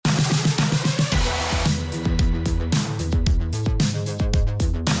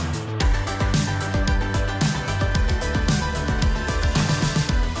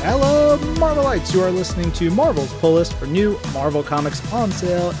Marvelites, you are listening to Marvel's pull list for new Marvel Comics on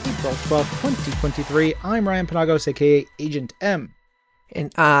sale April 12th, 2023. I'm Ryan Panagos, aka Agent M.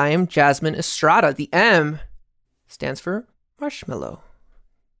 And I'm Jasmine Estrada. The M stands for marshmallow.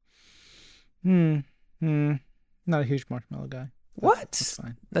 Not a huge marshmallow guy. That's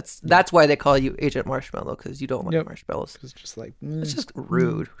fine. That's why they call you Agent Marshmallow, because you don't like marshmallows. It's just like... It's just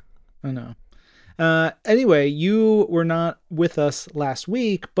rude. I know. Anyway, you were not with us last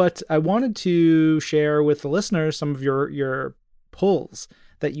week, but I wanted to share with the listeners some of your pulls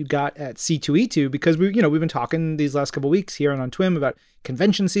that you got at C2E2, because we've been talking these last couple of weeks here and on Twim about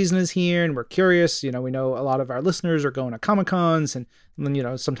convention season is here, and we're curious. We know a lot of our listeners are going to Comic-Cons and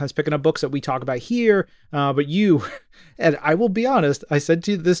then, sometimes picking up books that we talk about here. But you, and I will be honest, I said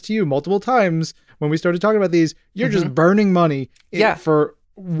this to you multiple times when we started talking about these, you're just burning money for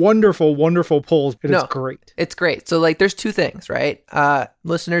wonderful, wonderful pulls. It's great. It's great. So there's two things, right?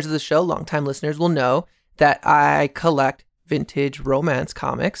 Listeners of the show, longtime listeners will know that I collect vintage romance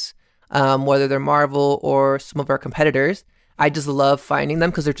comics, whether they're Marvel or some of our competitors. I just love finding them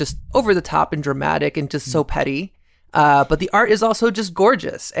because they're just over the top and dramatic and just so petty. But the art is also just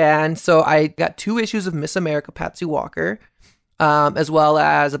gorgeous. And so I got 2 issues of Miss America Patsy Walker, as well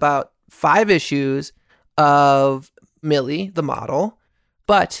as about 5 issues of Millie, the model.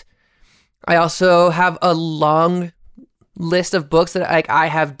 But I also have a long list of books that I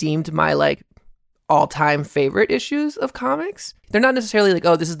have deemed my all-time favorite issues of comics. They're not necessarily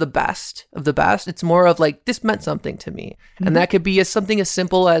this is the best of the best. It's more of this meant something to me. Mm-hmm. And that could be something as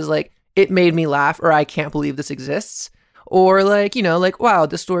simple as it made me laugh, or I can't believe this exists. Or wow,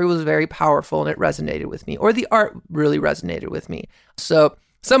 this story was very powerful and it resonated with me. Or the art really resonated with me. So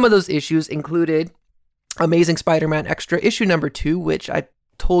some of those issues included Amazing Spider-Man Extra issue number 2, which I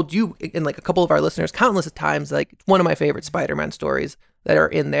told you and a couple of our listeners countless of times, one of my favorite Spider-Man stories that are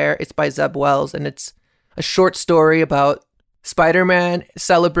in there. It's by Zeb Wells, and it's a short story about Spider-Man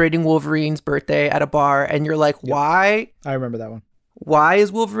celebrating Wolverine's birthday at a bar, and you're like, why? I remember that one. Why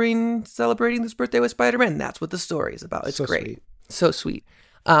is Wolverine celebrating this birthday with Spider-Man? And that's what the story is about. It's so great. Sweet. So sweet.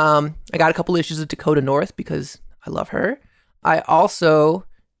 I got a couple issues of Dakota North because I love her. I also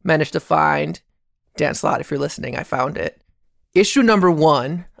managed to find, Dan Slott, if you're listening, I found it. Issue number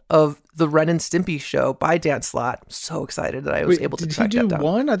 1 of the Ren and Stimpy show by Dan Slott. I'm so excited that I was able to track that down. Did he do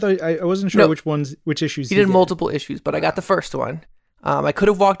one? I wasn't sure which issues he did. Multiple issues, but I got the first one. I could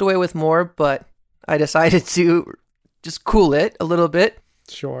have walked away with more, but I decided to just cool it a little bit.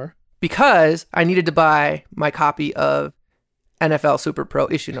 Sure. Because I needed to buy my copy of NFL Super Pro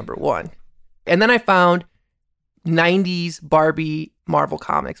issue number 1. And then I found 90s Barbie Marvel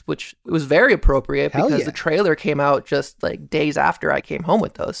comics, which was very appropriate because the trailer came out just days after I came home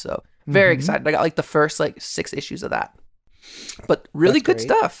with those. So very excited. I got the first 6 issues of that. But really good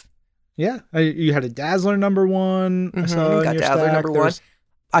stuff. Yeah. You had a Dazzler number 1. I saw got Dazzler stack. number 1.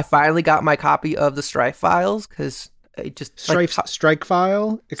 I finally got my copy of the Strife Files because it just... Strike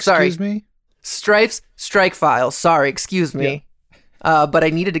File? Excuse me? Strife's Strike Files. Sorry, excuse me. Yeah. But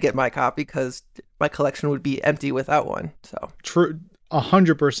I needed to get my copy because my collection would be empty without one. So true,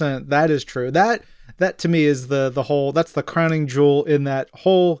 100%. That is true. That to me is the whole. That's the crowning jewel in that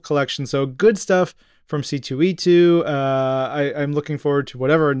whole collection. So good stuff from C2E2. I'm looking forward to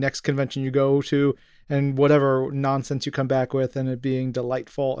whatever next convention you go to and whatever nonsense you come back with, and it being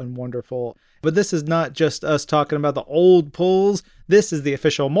delightful and wonderful. But this is not just us talking about the old pulls. This is the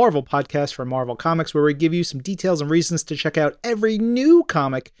official Marvel podcast for Marvel Comics, where we give you some details and reasons to check out every new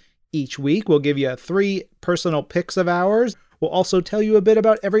comic each week. We'll give you 3 personal picks of ours. We'll also tell you a bit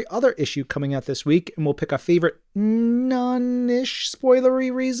about every other issue coming out this week, and we'll pick a favorite non-ish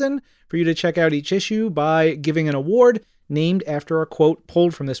spoilery reason for you to check out each issue by giving an award named after a quote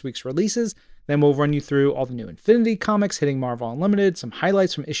pulled from this week's releases. Then we'll run you through all the new Infinity comics hitting Marvel Unlimited, some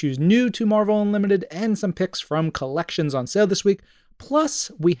highlights from issues new to Marvel Unlimited, and some picks from collections on sale this week.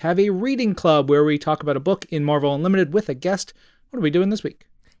 Plus, we have a reading club where we talk about a book in Marvel Unlimited with a guest. What are we doing this week?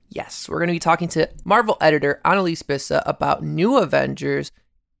 Yes, we're going to be talking to Marvel editor Annalise Bissa about New Avengers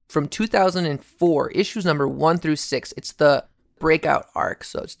from 2004, issues number 1 through 6. It's the Breakout arc,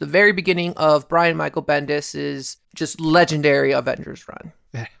 so it's the very beginning of Brian Michael Bendis' just legendary Avengers run.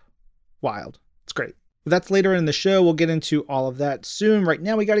 Wild. It's great. That's later in the show. We'll get into all of that soon. Right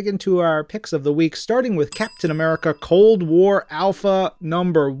now, we got to get into our picks of the week, starting with Captain America Cold War Alpha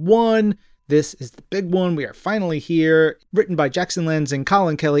number 1. This is the big one. We are finally here. Written by Jackson Lanzing,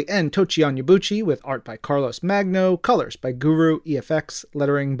 Colin Kelly, and Tochi Onyebuchi, with art by Carlos Magno, colors by Guru EFX,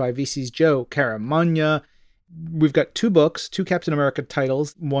 lettering by VC's Joe Caramagna. We've got 2 books, 2 Captain America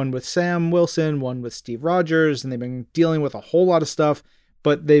titles, one with Sam Wilson, one with Steve Rogers, and they've been dealing with a whole lot of stuff.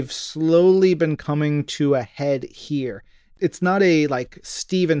 but they've slowly been coming to a head here. It's not a like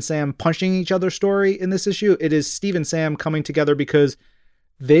Steve and Sam punching each other story in this issue. It is Steve and Sam coming together because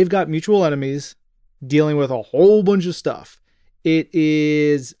they've got mutual enemies dealing with a whole bunch of stuff. It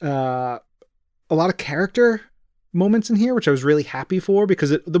is a lot of character moments in here, which I was really happy for,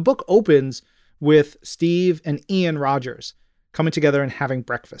 because the book opens with Steve and Ian Rogers coming together and having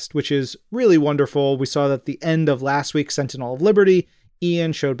breakfast, which is really wonderful. We saw that at the end of last week's Sentinel of Liberty,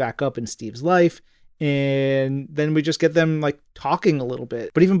 Ian showed back up in Steve's life, and then we just get them like talking a little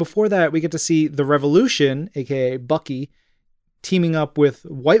bit. But even before that, we get to see the Revolution, aka Bucky, teaming up with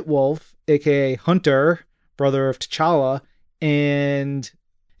White Wolf, aka Hunter, brother of T'Challa, and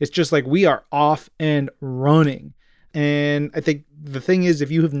it's just like we are off and running. And I think the thing is, if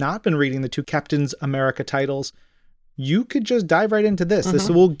you have not been reading the two Captains America titles, you could just dive right into this. This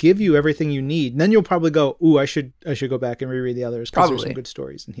will give you everything you need. And then you'll probably go, ooh, I should go back and reread the others, because there's some good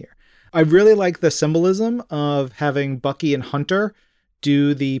stories in here. I really like the symbolism of having Bucky and Hunter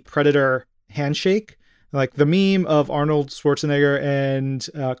do the Predator handshake. Like the meme of Arnold Schwarzenegger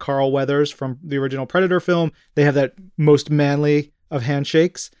and Carl Weathers from the original Predator film, they have that most manly of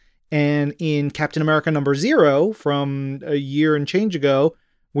handshakes. And in Captain America #0 from a year and change ago,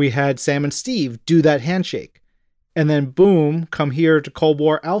 we had Sam and Steve do that handshake. And then boom, come here to Cold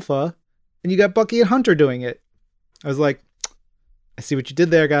War Alpha, and you got Bucky and Hunter doing it. I was like, I see what you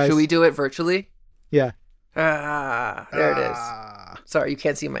did there, guys. Should we do it virtually? Yeah. There it is. Sorry, you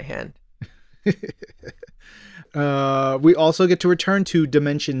can't see my hand. We also get to return to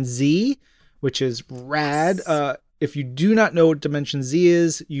Dimension Z, which is rad. If you do not know what Dimension Z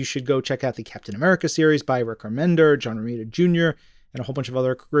is, you should go check out the Captain America series by Rick Remender, John Romita Jr., and a whole bunch of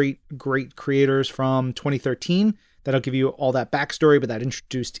other great creators from 2013. That'll give you all that backstory, but that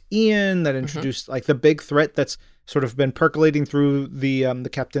introduced Ian, that introduced like the big threat that's sort of been percolating through the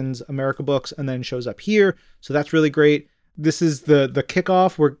Captain's America books, and then shows up here. So that's really great. This is the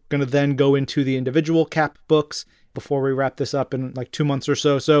kickoff. We're going to then go into the individual Cap books before we wrap this up in like 2 months or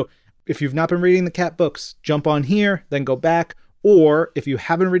so. So if you've not been reading the Cap books, jump on here, then go back. Or if you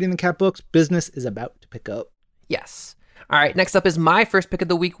have been reading the Cap books, business is about to pick up. Yes. All right, next up is my first pick of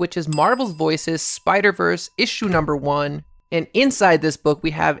the week, which is Marvel's Voices Spider-Verse issue #1. And inside this book,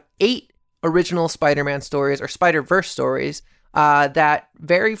 we have 8 original Spider-Man stories, or Spider-Verse stories, that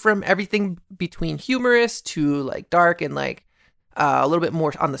vary from everything between humorous to like dark and like a little bit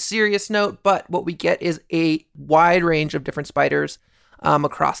more on the serious note. But what we get is a wide range of different spiders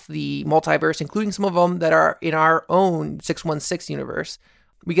across the multiverse, including some of them that are in our own 616 universe.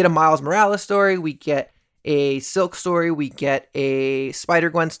 We get a Miles Morales story, we get a Silk story, we get a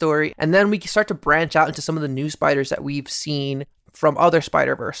Spider-Gwen story, and then we start to branch out into some of the new spiders that we've seen from other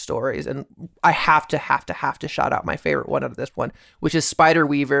Spider-Verse stories. And I have to shout out my favorite one out of this one, which is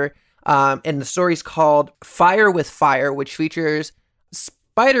Spider-Weaver. And the story's called Fire with Fire, which features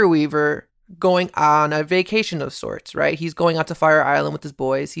Spider-Weaver going on a vacation of sorts, right? He's going out to Fire Island with his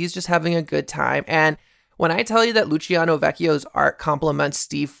boys. He's just having a good time. And when I tell you that Luciano Vecchio's art complements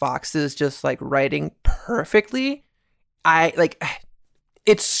Steve Fox's just like writing perfectly,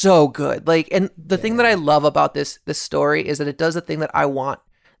 it's so good. Like, and the thing that I love about this story is that it does the thing that I want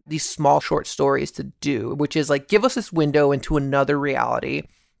these small short stories to do, which is like give us this window into another reality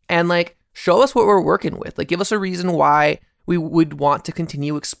and like show us what we're working with. Like give us a reason why we would want to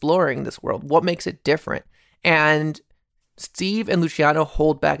continue exploring this world. What makes it different? And Steve and Luciano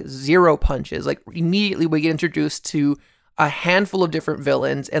hold back zero punches. Like immediately we get introduced to a handful of different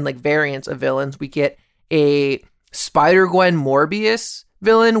villains and like variants of villains. We get a Spider-Gwen Morbius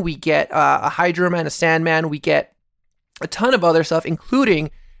villain. We get a Hydra Man, a Sandman. We get a ton of other stuff,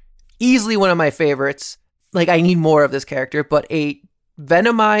 including easily one of my favorites. Like I need more of this character, but a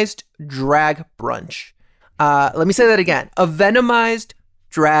Venomized Drag Brunch. Let me say that again. A Venomized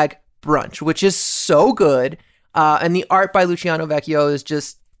Drag Brunch, which is so good. And the art by Luciano Vecchio is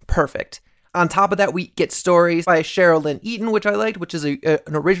just perfect. On top of that, we get stories by Cheryl Lynn Eaton, which I liked, which is an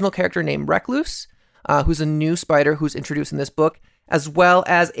original character named Recluse, who's a new spider who's introduced in this book, as well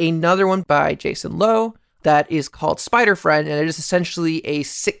as another one by Jason Lowe that is called Spider Friend, and it is essentially a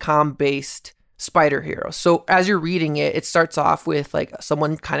sitcom-based spider hero. So as you're reading it, it starts off with like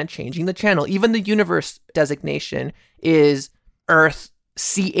someone kind of changing the channel. Even the universe designation is Earth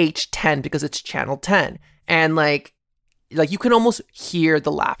CH10 because it's channel 10. And like you can almost hear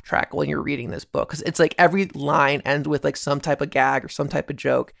the laugh track when you're reading this book because it's like every line ends with like some type of gag or some type of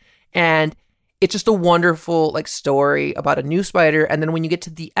joke. And it's just a wonderful like story about a new spider. And then when you get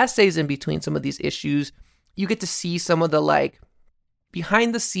to the essays in between some of these issues, you get to see some of the like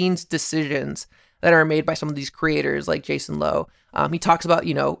behind the scenes decisions that are made by some of these creators like Jason Lowe. He talks about,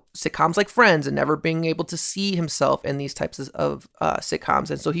 sitcoms like Friends and never being able to see himself in these types of sitcoms.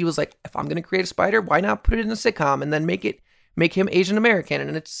 And so he was like, if I'm going to create a spider, why not put it in a sitcom and then make him Asian American?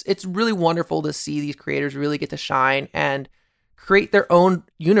 And it's really wonderful to see these creators really get to shine and create their own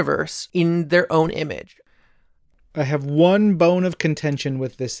universe in their own image. I have one bone of contention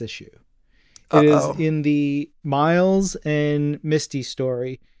with this issue. It is in the Miles and Misty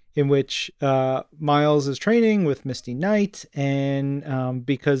story, in which Miles is training with Misty Knight, and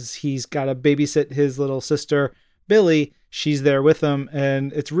because he's got to babysit his little sister, Billy, she's there with him,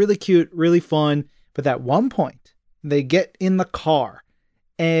 and it's really cute, really fun. But at one point, they get in the car,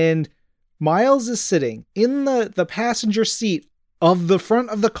 and Miles is sitting in the passenger seat of the front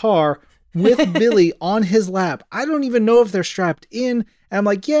of the car with Billy on his lap. I don't even know if they're strapped in. And I'm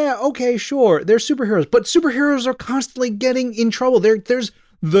like, yeah, okay, sure. They're superheroes, but superheroes are constantly getting in trouble. There's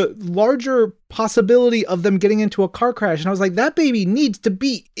the larger possibility of them getting into a car crash. And I was like, that baby needs to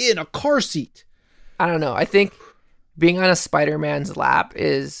be in a car seat. I don't know. I think being on a Spider-Man's lap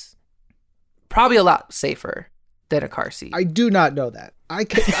is probably a lot safer than a car seat. I do not know that. I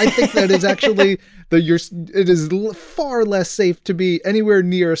think that is actually it is far less safe to be anywhere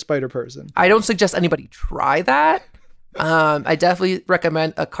near a spider person. I don't suggest anybody try that. I definitely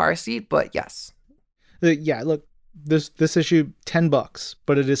recommend a car seat, but yes. Yeah, look, this issue $10,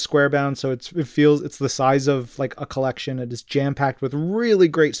 but it is square bound, so it's the size of like a collection. It is jam packed with really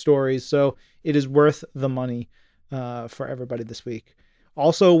great stories, so it is worth the money for everybody this week.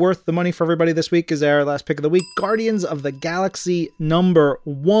 Also worth the money for everybody this week is our last pick of the week, Guardians of the Galaxy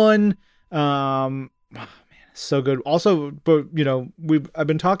 #1. Man, so good. Also, but I've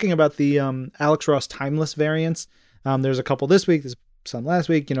been talking about the Alex Ross Timeless variants. There's a couple this week, there's some last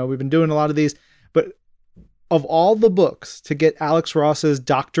week. We've been doing a lot of these, but of all the books to get Alex Ross's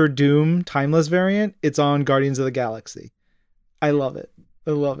Doctor Doom Timeless variant, it's on Guardians of the Galaxy. I love it.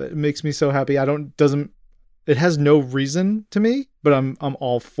 It makes me so happy. It has no reason to me, but I'm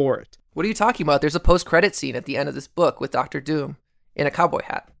all for it. What are you talking about? There's a post-credit scene at the end of this book with Doctor Doom in a cowboy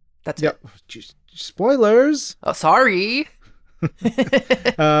hat. That's it. Spoilers. Oh, sorry.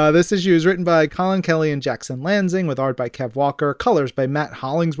 This issue is written by Colin Kelly and Jackson Lansing, with art by Kev Walker, colors by Matt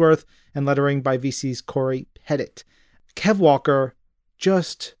Hollingsworth, and lettering by VC's Corey Pettit. Kev Walker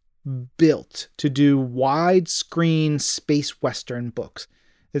just built to do widescreen space western books.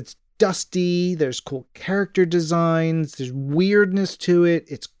 It's dusty, there's cool character designs, there's weirdness to it,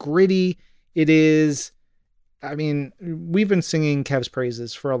 it's gritty. We've been singing Kev's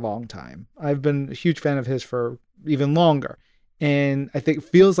praises for a long time. I've been a huge fan of his for even longer. And I think it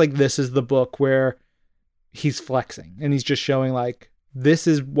feels like this is the book where he's flexing and he's just showing like, this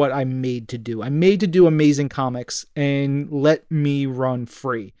is what I'm made to do. I'm made to do amazing comics and let me run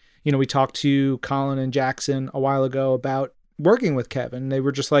free. We talked to Colin and Jackson a while ago about working with Kevin. They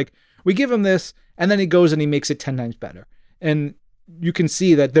were just like, we give him this, and then he goes and he makes it 10 times better. And you can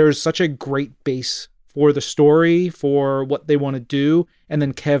see that there's such a great base for the story, for what they want to do. And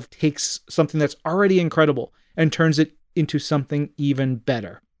then Kev takes something that's already incredible and turns it into something even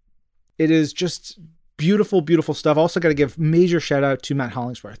better. It is just beautiful, beautiful stuff. Also got to give major shout out to Matt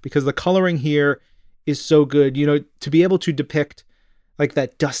Hollingsworth, because the coloring here is so good. To be able to depict like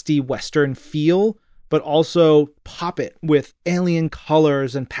that dusty Western feel, but also pop it with alien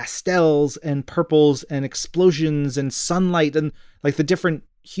colors and pastels and purples and explosions and sunlight and like the different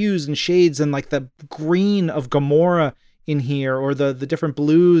hues and shades and like the green of Gamora in here, or the different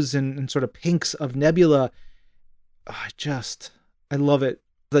blues and sort of pinks of Nebula. I love it.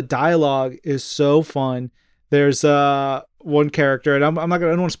 The dialogue is so fun. There's one character, and I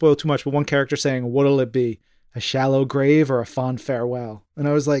don't want to spoil too much, but one character saying, "What'll it be? A shallow grave or a fond farewell?" And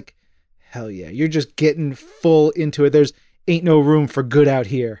I was like, hell yeah, you're just getting full into it. There's ain't no room for good out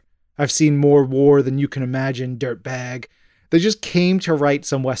here. I've seen more war than you can imagine, dirtbag. They just came to write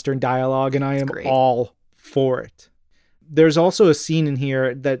some Western dialogue, and I am all for it. There's also a scene in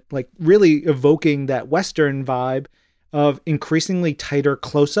here that like really evoking that Western vibe of increasingly tighter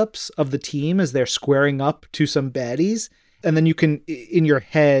close-ups of the team as they're squaring up to some baddies. And then you can, in your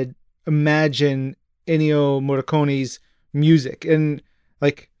head, imagine Ennio Morricone's music and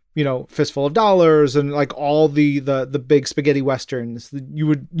like, Fistful of Dollars and like all the big spaghetti westerns.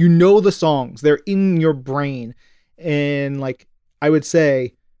 The songs, they're in your brain. And like, I would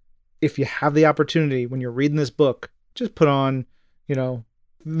say, if you have the opportunity when you're reading this book, just put on, the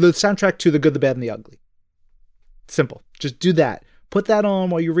soundtrack to The Good, the Bad, and the Ugly. Simple. Just do that. Put that on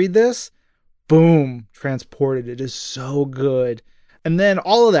while you read this. Boom. Transported. It is so good. And then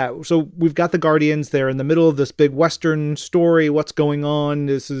all of that. So we've got the Guardians. They're in the middle of this big Western story. What's going on?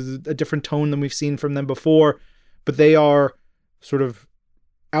 This is a different tone than we've seen from them before. But they are sort of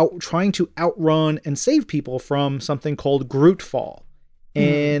trying to outrun and save people from something called Grootfall.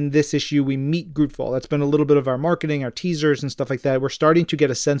 And this issue, we meet Grootfall. That's been a little bit of our marketing, our teasers and stuff like that. We're starting to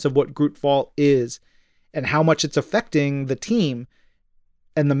get a sense of what Grootfall is and how much it's affecting the team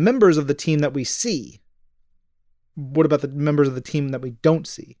and the members of the team that we see. What about the members of the team that we don't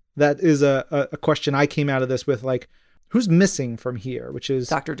see? That is a question I came out of this with, like, who's missing from here, which is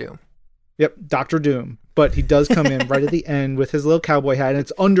Dr. Doom. Yep, Dr. Doom. But he does come in right at the end with his little cowboy hat, and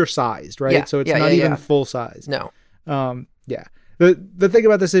it's undersized, right? Yeah, so it's not even full size. No. Yeah. The thing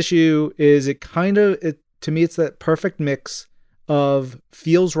about this issue is to me, it's that perfect mix of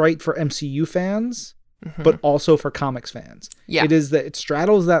feels right for MCU fans, but also for comics fans. Yeah. It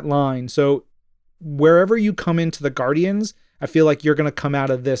straddles that line. So wherever you come into the Guardians, I feel like you're going to come out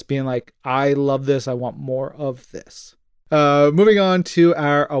of this being like, I love this. I want more of this. Moving on to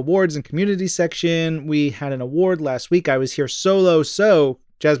our awards and community section. We had an award last week. I was here solo. So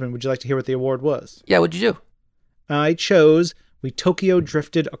Jasmine, would you like to hear what the award was? Yeah. What'd you do? I chose We Tokyo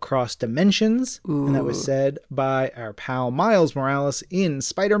Drifted Across Dimensions. Ooh. And that was said by our pal Miles Morales in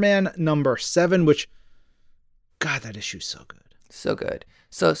Spider-Man number 7, which, God, that issue's so good. So good.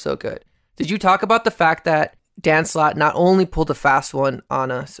 So good. Did you talk about the fact that Dan Slott not only pulled a fast one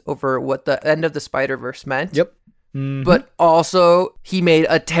on us over what the end of the Spider-Verse meant? Yep. Mm-hmm. But also he made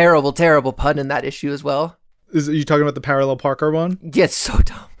a terrible, terrible pun in that issue as well. Are you talking about the Parallel Parker one? Yeah, it's so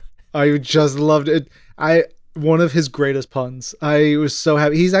dumb. I just loved it. One of his greatest puns. I was so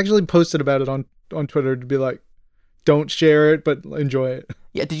happy. He's actually posted about it on Twitter to be like, don't share it, but enjoy it.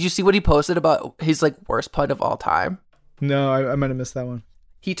 Yeah, did you see what he posted about his like worst pun of all time? No, I might have missed that one.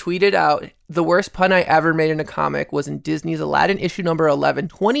 He tweeted out, the worst pun I ever made in a comic was in Disney's Aladdin issue number 11,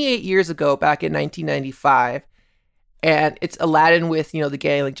 28 years ago, back in 1995. And it's Aladdin with, the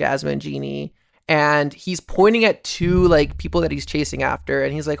gang, like Jasmine and Genie. And he's pointing at two like people that he's chasing after.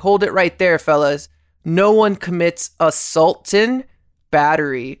 And he's like, hold it right there, fellas. No one commits assault in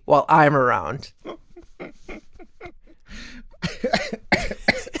battery while I'm around.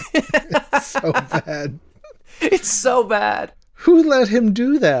 It's so bad. It's so bad. Who let him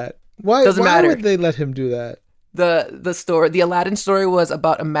do that? Why would they let him do that? The Aladdin story was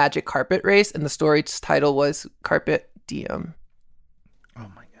about a magic carpet race, and the story's title was Carpet Diem.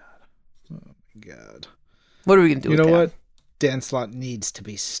 Oh my god. What are we gonna do? You with know that? what? Dan Slott needs to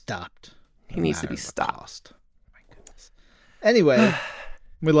be stopped. He needs to be stopped. Cost. My goodness. Anyway,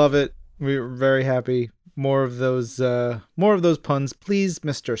 we love it. We're very happy. More of those puns, please,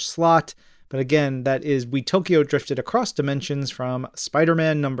 Mr. Slott. But again, that is We Tokyo Drifted Across Dimensions from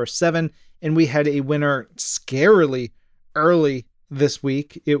Spider-Man number 7. And we had a winner scarily early this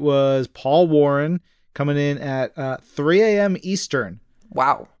week. It was Paul Warren coming in at 3 a.m. Eastern.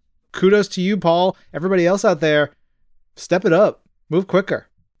 Wow. Kudos to you, Paul. Everybody else out there, step it up. Move quicker.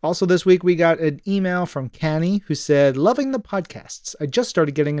 Also this week, we got an email from Canny who said, loving the podcasts. I just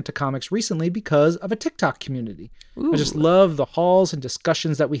started getting into comics recently because of a TikTok community. Ooh. I just love the hauls and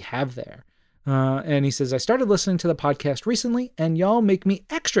discussions that we have there. And he says, I started listening to the podcast recently, and y'all make me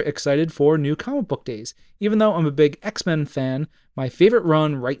extra excited for new comic book days. Even though I'm a big X-Men fan, my favorite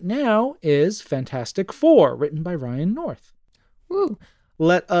run right now is Fantastic Four, written by Ryan North. Woo.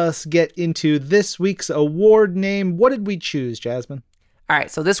 Let us get into this week's award name. What did we choose, Jasmine? All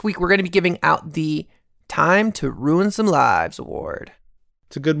right, so this week we're going to be giving out the Time to Ruin Some Lives award.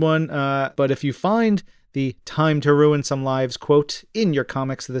 It's a good one, but if you find the Time to Ruin Some Lives quote in your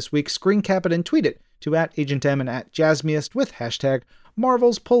comics this week, screen cap it and tweet it to @AgentM and @Jasmiest with hashtag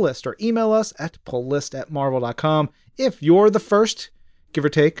Marvel's Pull List, or email us at pulllist@marvel.com. If you're the first, give or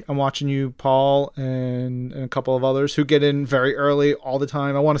take, I'm watching you, Paul, and a couple of others who get in very early all the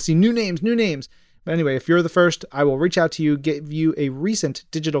time. I want to see new names. But anyway, if you're the first, I will reach out to you, give you a recent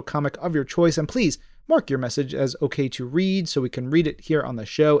digital comic of your choice, and please mark your message as okay to read so we can read it here on the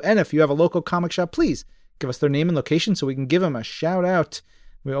show. And if you have a local comic shop, please give us their name and location so we can give them a shout out.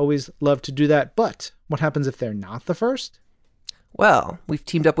 We always love to do that. But what happens if they're not the first? Well, we've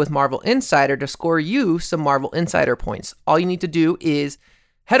teamed up with Marvel Insider to score you some Marvel Insider points. All you need to do is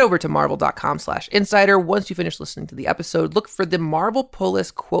head over to marvel.com/insider. Once you finish listening to the episode, look for the Marvel Pull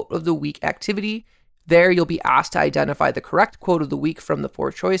List Quote of the Week activity. There, you'll be asked to identify the correct quote of the week from the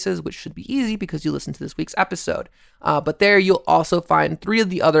 4 choices, which should be easy because you listened to this week's episode. But there, you'll also find 3 of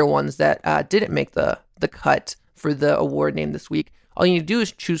the other ones that didn't make the cut for the award name this week. All you need to do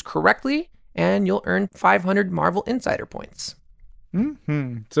is choose correctly, and you'll earn 500 Marvel Insider points.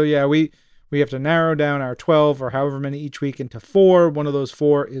 Mm-hmm. So yeah, we We have to narrow down our 12 or however many each week into 4. One of those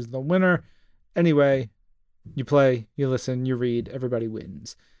 4 is the winner. Anyway, you play, you listen, you read, everybody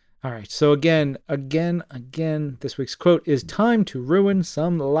wins. All right, so again, this week's quote is time to ruin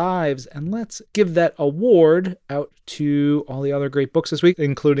some lives. And let's give that award out to all the other great books this week,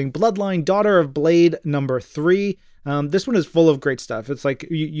 including Bloodline, Daughter of Blade, number 3. This one is full of great stuff. It's like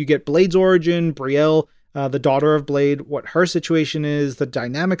you get Blade's origin, Brielle, the daughter of Blade, what her situation is, the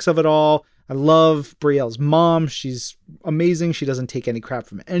dynamics of it all. I love Brielle's mom. She's amazing. She doesn't take any crap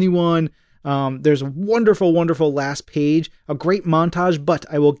from anyone. There's a wonderful, wonderful last page, a great montage, but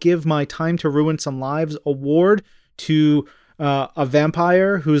I will give my Time to Ruin Some Lives award to a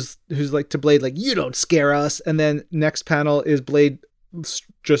vampire who's like to Blade, like, you don't scare us. And then next panel is Blade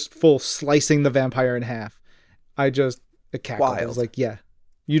just full slicing the vampire in half. It cackled. I was like, yeah,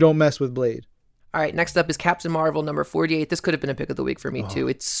 you don't mess with Blade. All right, next up is Captain Marvel number 48. This could have been a pick of the week for me too.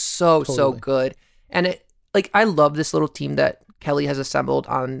 It's so good. And I love this little team that Kelly has assembled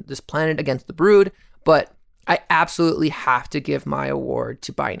on this planet against the Brood, but I absolutely have to give my award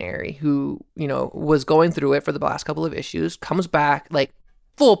to Binary, who, was going through it for the last couple of issues, comes back like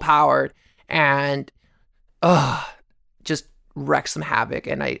full powered and just wrecks some havoc.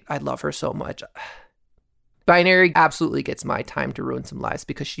 And I love her so much. Binary absolutely gets my Time to Ruin Some Lives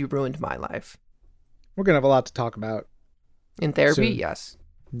because she ruined my life. We're going to have a lot to talk about. In therapy, soon. Yes.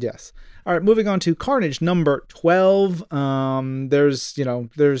 Yes. All right, moving on to Carnage number 12.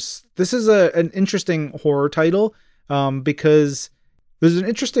 This is an interesting horror title because there's an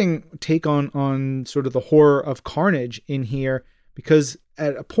interesting take on sort of the horror of Carnage in here, because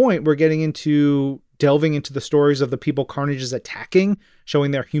at a point we're getting into delving into the stories of the people Carnage is attacking,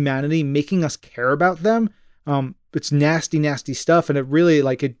 showing their humanity, making us care about them. It's nasty, nasty stuff, and it really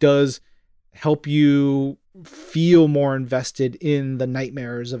it does help you feel more invested in the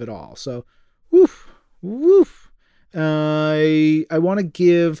nightmares of it all. So, woof. I want to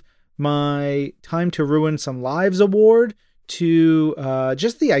give my Time to Ruin Some Lives award to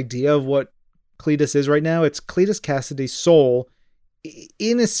just the idea of what Cletus is right now. It's Cletus Cassidy's soul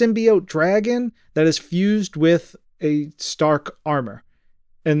in a symbiote dragon that is fused with a Stark armor.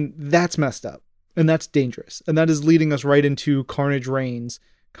 And that's messed up. And that's dangerous. And that is leading us right into Carnage Reigns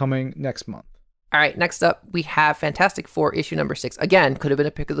coming next month. All right, next up, we have Fantastic Four issue number 6. Again, could have been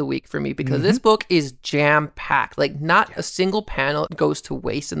a pick of the week for me because this book is jam-packed. Not a single panel goes to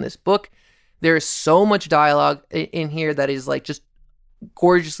waste in this book. There is so much dialogue in here that is just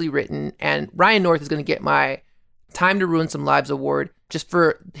gorgeously written. And Ryan North is going to get my Time to Ruin Some Lives award just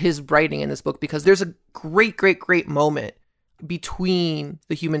for his writing in this book, because there's a great, great, great moment between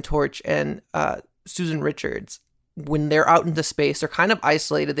the Human Torch and Susan Richards. When they're out into space, they're kind of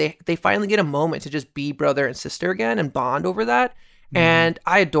isolated. They finally get a moment to just be brother and sister again and bond over that. And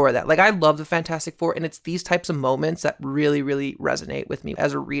I adore that. I love the Fantastic Four, and it's these types of moments that really, really resonate with me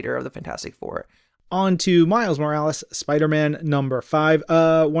as a reader of the Fantastic Four. On to Miles Morales, Spider-Man number 5.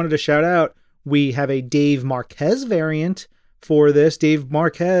 Wanted to shout out, we have a Dave Marquez variant for this. Dave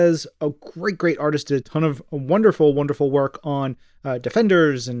Marquez, a great, great artist, did a ton of wonderful, wonderful work on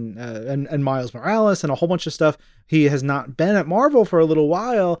Defenders and Miles Morales and a whole bunch of stuff. He has not been at Marvel for a little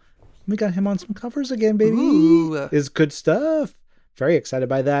while. We got him on some covers again, baby. Ooh. Is good stuff. Very excited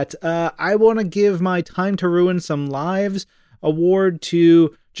by that. I want to give my Time to Ruin Some Lives award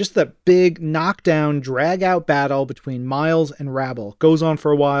to just the big knockdown, drag out battle between Miles and Rabble. Goes on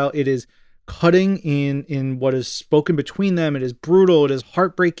for a while. It is cutting in what is spoken between them. It is brutal. It is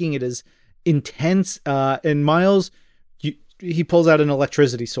heartbreaking. It is intense. And Miles, he pulls out an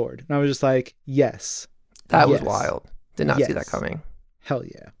electricity sword. And I was just like, yes. That was wild. Did not see that coming. Hell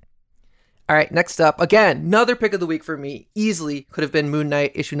yeah. All right, next up, again, another pick of the week for me. Easily could have been Moon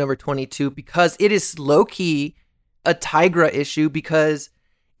Knight issue number 22, because it is low-key a Tigra issue, because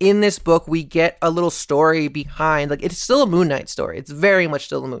in this book we get a little story behind, it's still a Moon Knight story. It's very much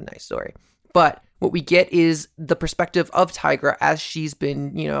still a Moon Knight story. But what we get is the perspective of Tigra as she's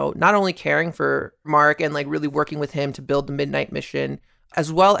been, not only caring for Mark and really working with him to build the Midnight Mission,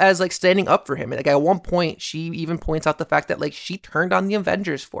 as well as standing up for him. And at one point, she even points out the fact that she turned on the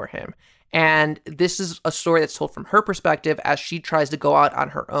Avengers for him. And this is a story that's told from her perspective as she tries to go out on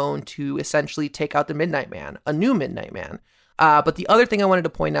her own to essentially take out the Midnight Man, a new Midnight Man. But the other thing I wanted to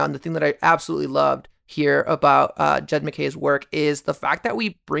point out, and the thing that I absolutely loved here about Jed MacKay's work, is the fact that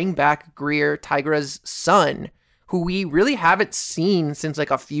we bring back Greer, Tigra's son, who we really haven't seen since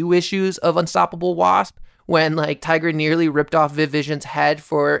a few issues of Unstoppable Wasp, when Tigra nearly ripped off Viv Vision's head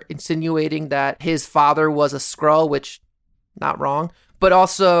for insinuating that his father was a Skrull, which not wrong, but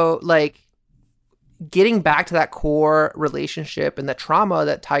also getting back to that core relationship and the trauma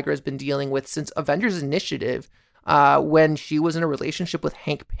that Tigra has been dealing with since Avengers Initiative, when she was in a relationship with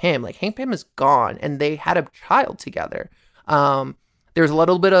Hank Pym. Like, Hank Pym is gone, and they had a child together. There's a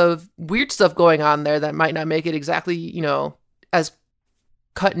little bit of weird stuff going on there that might not make it exactly, you know, as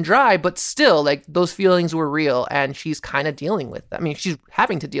cut and dry, but still, like, those feelings were real, and she's kind of dealing with them. I mean, she's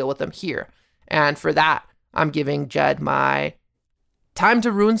having to deal with them here. And for that, I'm giving Jed my Time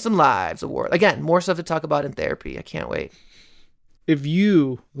to Ruin Some Lives award. Again, more stuff to talk about in therapy. I can't wait. If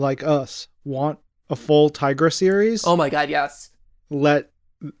you, like us, want a full Tigra series, oh my God, yes, let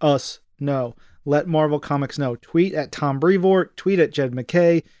us know. Let Marvel Comics know. Tweet at Tom Brevoort, tweet at Jed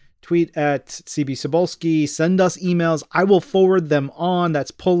McKay, tweet at CB Cebulski, send us emails. I will forward them on.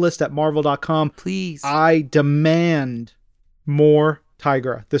 That's pulllist@marvel.com. Please. I demand more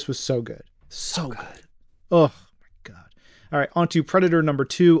Tigra. This was so good. So good. Oh my God. All right, on to Predator number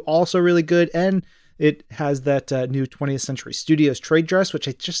 2. Also really good. And it has that new 20th Century Studios trade dress, which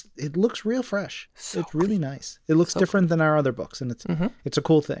it looks real fresh. It's really nice. It looks different than our other books, and it's a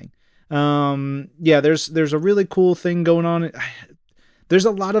cool thing. There's a really cool thing going on. There's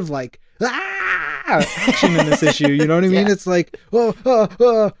a lot of like action in this issue. You know what I mean? Yeah. It's like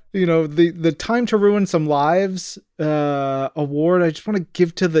you know, the Time to Ruin Some Lives award. I just want to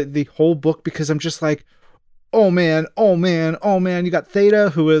give to the whole book, because I'm just like, oh man. You got Theta,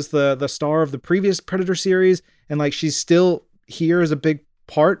 who is the star of the previous Predator series, and like she's still here as a big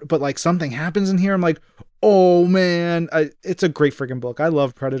part, but like something happens in here. I'm like, oh man, it's a great freaking book. I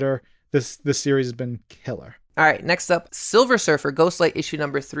love Predator. This series has been killer. All right, next up, Silver Surfer, Ghostlight issue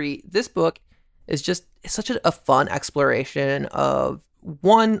number 3. This book is just such a fun exploration of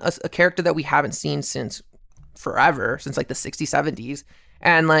a character that we haven't seen since forever, since like the 60s, 70s.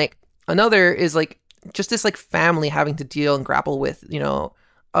 And like another is like just this like family having to deal and grapple with, you know,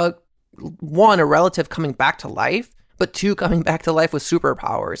 a relative coming back to life, but 2 coming back to life with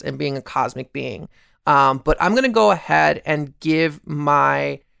superpowers and being a cosmic being. But I'm going to go ahead and give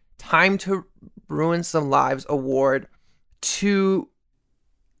my Time to Ruin Some Lives award to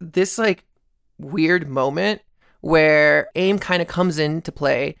this like weird moment where AIM kind of comes into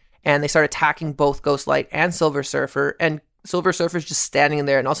play, and they start attacking both Ghostlight and Silver Surfer, and Silver Surfer's just standing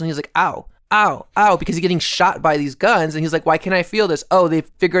there, and all of a sudden he's like, ow, ow, ow, because he's getting shot by these guns, and he's like, why can't I feel this? Oh,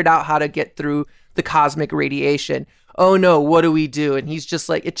 they've figured out how to get through the cosmic radiation. Oh no, what do we do? And he's just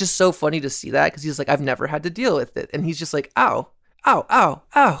like, it's just so funny to see that, because he's like, I've never had to deal with it, and he's just like, ow, ow, ow,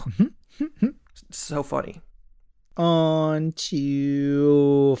 ow. So funny. On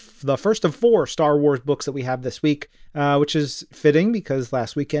to the first of 4 Star Wars books that we have this week, which is fitting because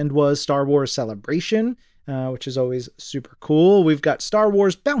last weekend was Star Wars Celebration, which is always super cool. We've got Star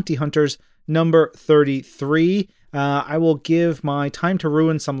Wars Bounty Hunters number 33. I will give my Time to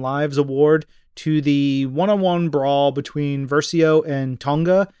Ruin Some Lives award to the one-on-one brawl between Versio and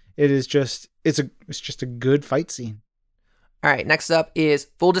Tonga. It's just a good fight scene. All right, next up is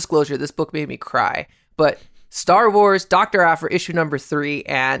full disclosure. This book made me cry, but Star Wars Dr. Aphra issue number 3.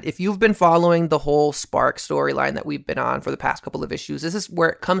 And if you've been following the whole Spark storyline that we've been on for the past couple of issues, this is where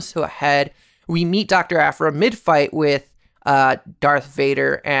it comes to a head. We meet Dr. Aphra mid-fight with Darth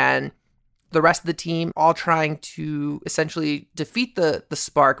Vader and the rest of the team, all trying to essentially defeat the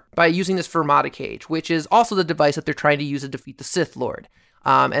Spark by using this Fermata cage, which is also the device that they're trying to use to defeat the Sith Lord.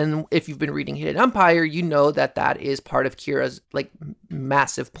 And if you've been reading Hidden Empire, you know that is part of Kira's like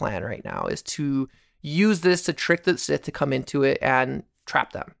massive plan right now, is to use this to trick the Sith to come into it and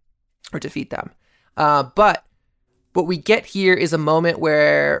trap them or defeat them. But what we get here is a moment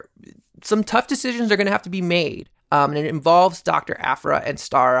where some tough decisions are going to have to be made. And it involves Dr. Aphra and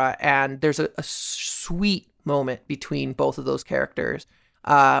Stara, and there's a sweet moment between both of those characters.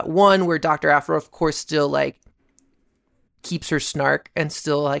 One where Dr. Aphra, of course, still like keeps her snark and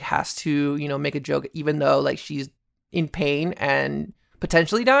still like has to, you know, make a joke, even though like she's in pain and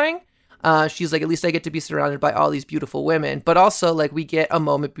potentially dying. She's like, at least I get to be surrounded by all these beautiful women. But also like we get a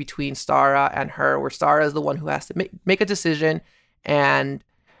moment between Stara and her where Stara is the one who has to make a decision, and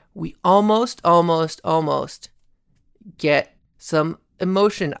we almost get some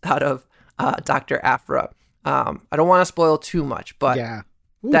emotion out of Dr. Aphra. I don't want to spoil too much, but yeah.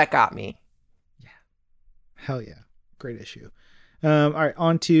 That got me. Yeah. Hell yeah. Great issue. All right,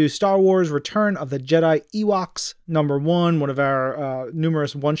 on to Star Wars Return of the Jedi Ewoks number 1, one of our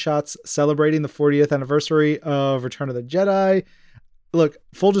numerous one-shots celebrating the 40th anniversary of Return of the Jedi. Look,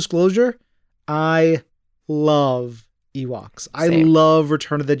 full disclosure, I love Ewoks. Same. I love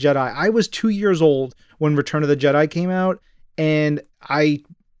Return of the Jedi. I was 2 years old when Return of the Jedi came out, and I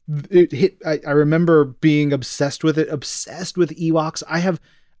remember being obsessed with Ewoks. I have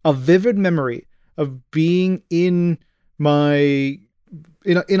a vivid memory of being in a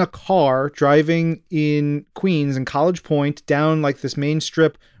car driving in Queens and College Point down like this main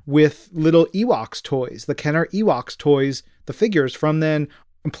strip with little Ewoks toys, the Kenner Ewoks toys, the figures from then,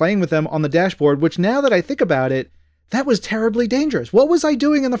 and playing with them on the dashboard, which now that I think about it, that was terribly dangerous. What was I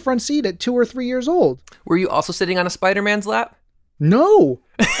doing in the front seat at 2 or 3 years old? Were you also sitting on a Spider-Man's lap? No.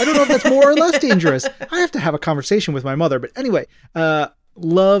 I don't know if that's more or less dangerous. I have to have a conversation with my mother. But anyway, love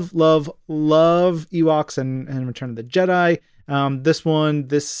Ewoks and Return of the Jedi.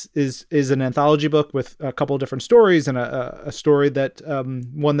 This is an anthology book with a couple of different stories and a story that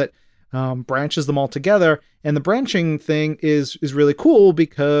one that branches them all together. And the branching thing is really cool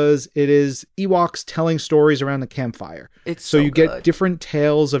because it is Ewoks telling stories around the campfire. It's so you get different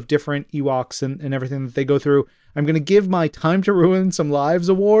tales of different Ewoks and everything that they go through. I'm going to give my Time to Ruin Some Lives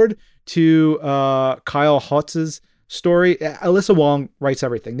award to Kyle Hotz's story. Alyssa Wong writes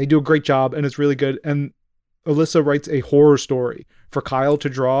everything. They do a great job and it's really good. And Alyssa writes a horror story for Kyle to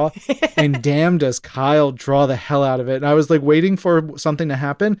draw, and damn does Kyle draw the hell out of it. And I was like waiting for something to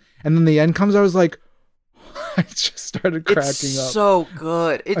happen, and then the end comes. I was like, I just started cracking up. It's so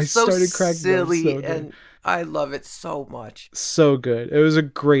good. It's so silly, and I love it so much. So good. It was a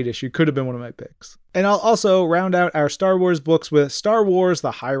great issue. Could have been one of my picks. And I'll also round out our Star Wars books with Star Wars: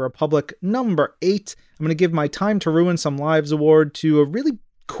 The High Republic number 8. I'm going to give my Time to Ruin Some Lives award to a really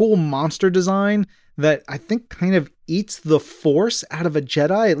cool monster design that I think kind of eats the Force out of a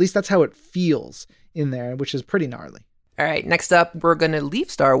Jedi. At least that's how it feels in there, which is pretty gnarly. All right, next up, we're going to leave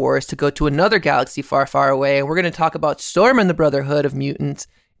Star Wars to go to another galaxy far, far away, and we're going to talk about Storm and the Brotherhood of Mutants,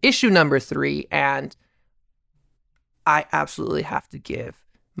 issue number 3, and I absolutely have to give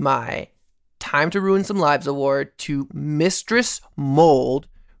my Time to Ruin Some Lives award to Mistress Mold,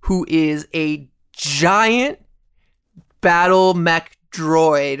 who is a giant battle mech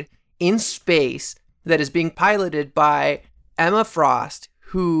droid in space that is being piloted by Emma Frost,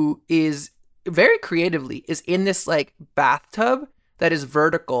 who is very creatively is in this like bathtub that is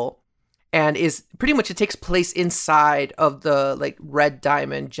vertical and is pretty much, it takes place inside of the like red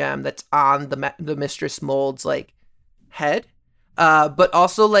diamond gem that's on the Mistress Mold's like head. But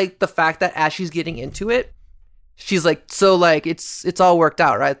also like the fact that as she's getting into it, she's like, so like it's all worked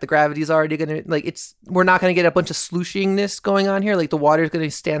out, right? The gravity's already gonna like we're not gonna get a bunch of slooshingness going on here. Like the water's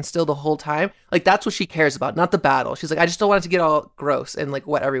gonna stand still the whole time. Like that's what she cares about, not the battle. She's like, I just don't want it to get all gross and like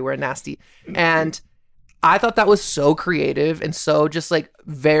wet everywhere and nasty. And I thought that was so creative and so just like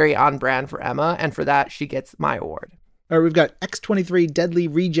very on brand for Emma. And for that, she gets my award. All right, we've got X-23 Deadly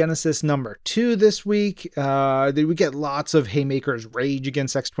Regenesis number 2 this week. We get lots of Haymaker's rage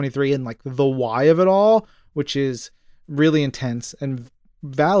against X-23 and like the why of it all, which is really intense and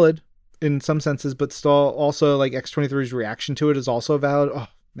valid in some senses, but still also like X-23's reaction to it is also valid. Oh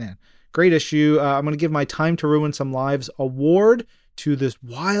man, great issue. I'm going to give my Time to Ruin Some Lives award to this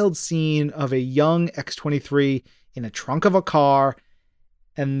wild scene of a young X-23 in a trunk of a car,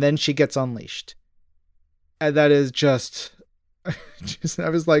 and then she gets unleashed. And that is just I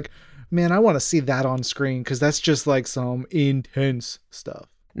was like, man, I want to see that on screen because that's just like some intense stuff.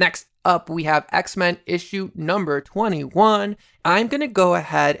 Next up, we have X-Men issue number 21. I'm going to go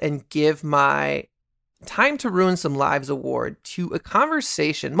ahead and give my Time to Ruin Some Lives award to a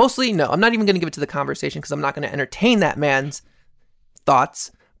conversation. Mostly, no, I'm not even going to give it to the conversation because I'm not going to entertain that man's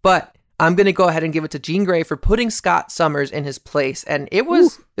thoughts. But I'm going to go ahead and give it to Jean Grey for putting Scott Summers in his place. And it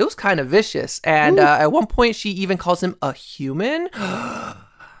was kind of vicious. And at one point, she even calls him a human.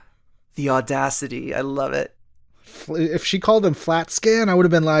 The audacity. I love it. If she called him flat scan, I would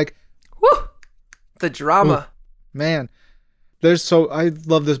have been like, woo, the drama. Man, I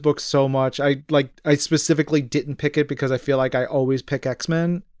love this book so much. I specifically didn't pick it because I feel like I always pick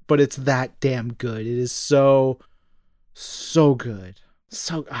X-Men, but it's that damn good. It is so good.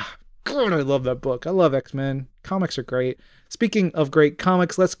 God, I love that book. I love X-Men. Comics are great. Speaking of great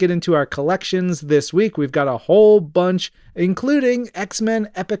comics, let's get into our collections this week. We've got a whole bunch, including X-Men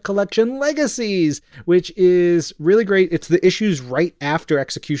Epic Collection Legacies, which is really great. It's the issues right after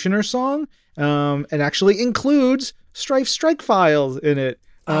Executioner's Song, and actually includes Strife Strike Files in it.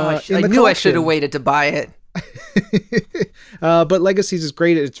 I knew I should have waited to buy it. But Legacies is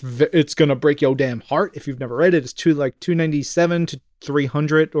great. It's gonna break your damn heart if you've never read it. It's $297 to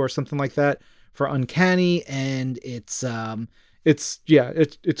 $300 or something like that for Uncanny, and it's good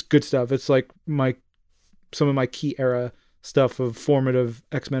stuff. It's like some of my key era stuff of formative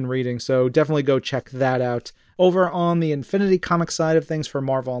X-Men reading, so definitely go check that out. Over on the Infinity Comics side of things for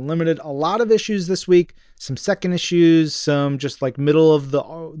Marvel Unlimited, a lot of issues this week, some second issues, some just like middle of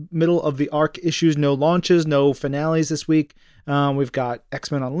the arc issues, no launches, no finales this week. We've got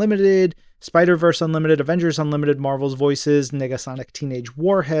X-Men Unlimited, Spider-Verse Unlimited, Avengers Unlimited, Marvel's Voices, Negasonic Teenage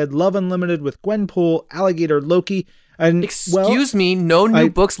Warhead, Love Unlimited with Gwenpool, Alligator Loki, and Excuse me, no new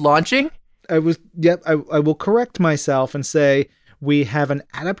books launching? I will correct myself and say we have an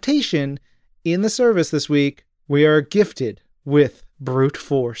adaptation in the service this week. We are gifted with Brute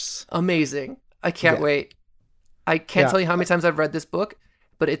Force. Amazing. I can't wait. I can't tell you how many times I've read this book,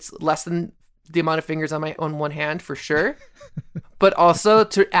 but it's less than the amount of fingers on one hand for sure. But also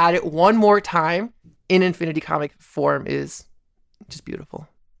to add it one more time in Infinity comic form is just beautiful.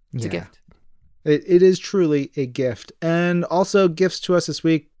 It's a gift. It is truly a gift. And also gifts to us this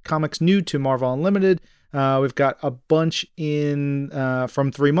week, comics new to Marvel Unlimited. We've got a bunch in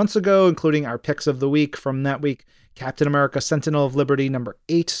from 3 months ago, including our picks of the week from that week. Captain America, Sentinel of Liberty, number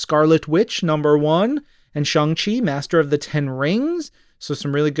 8, Scarlet Witch, number 1, and Shang-Chi, Master of the Ten Rings. So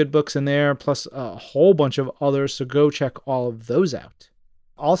some really good books in there, plus a whole bunch of others. So go check all of those out.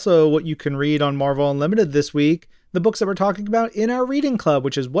 Also, what you can read on Marvel Unlimited this week, the books that we're talking about in our reading club,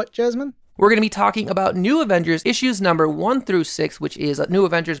 which is what, Jasmine? We're going to be talking about New Avengers issues number 1 through 6, which is New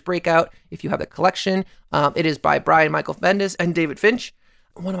Avengers Breakout. If you have the collection, it is by Brian Michael Bendis and David Finch.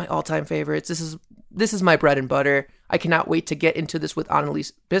 One of my all-time favorites. This is my bread and butter. I cannot wait to get into this with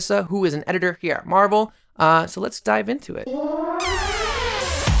Annalise Bissa, who is an editor here at Marvel. So let's dive into it.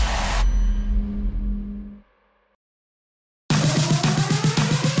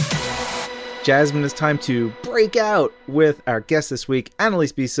 Jasmine, it's time to break out with our guest this week,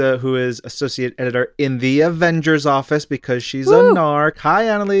 Annalise Bissa, who is associate editor in the Avengers office because she's a narc. Hi,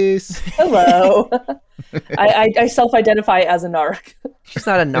 Annalise. Hello. I self-identify as a narc. She's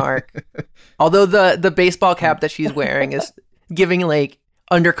not a narc. Although the baseball cap that she's wearing is giving like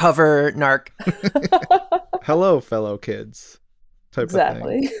undercover narc. Hello, fellow kids. Type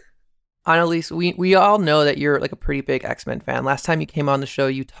exactly. Of thing. Annalise, we all know that you're like a pretty big X-Men fan. Last time you came on the show,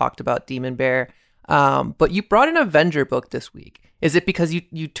 you talked about Demon Bear, but you brought an Avenger book this week. Is it because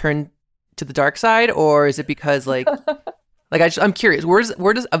you turned to the dark side, or is it because like I'm curious,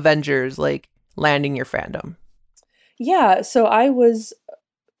 where does Avengers like land in your fandom? Yeah, so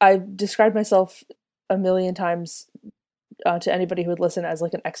I described myself a million times to anybody who would listen as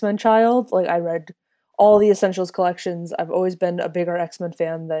like an X-Men child. Like I read all the Essentials collections. I've always been a bigger X-Men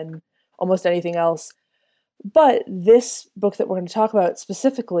fan than almost anything else. But this book that we're going to talk about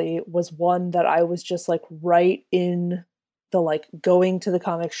specifically was one that I was just like right in the like going to the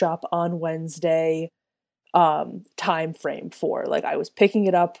comic shop on Wednesday time frame for. Like I was picking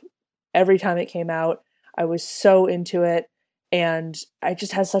it up every time it came out. I was so into it, and I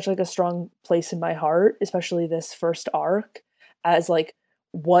just has such like a strong place in my heart, especially this first arc, as like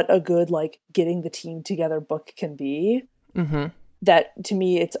what a good like getting the team together book can be. Mm-hmm. That to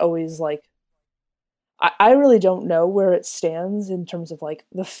me, it's always like, I really don't know where it stands in terms of like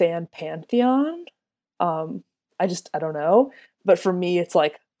the fan pantheon. I don't know. But for me, it's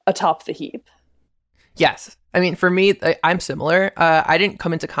like atop the heap. Yes. I mean, for me, I'm similar. I didn't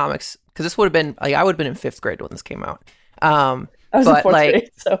come into comics because this would have been like, I would have been in 5th grade when this came out. I was in 4th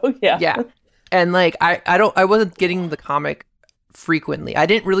grade, so yeah. Yeah. And like, I wasn't getting the comic frequently. I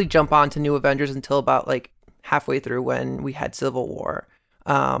didn't really jump on to New Avengers until about like halfway through when we had Civil War.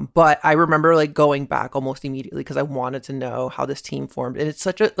 But I remember like going back almost immediately because I wanted to know how this team formed, and it's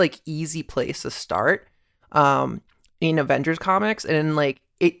such a like easy place to start in Avengers comics, and like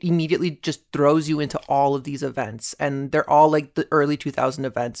it immediately just throws you into all of these events, and they're all like the early 2000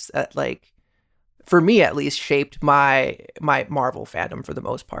 events that like, for me at least, shaped my Marvel fandom for the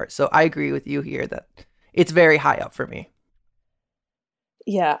most part. So I agree with you here that it's very high up for me.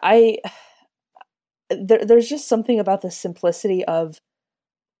 Yeah, there's just something about the simplicity of,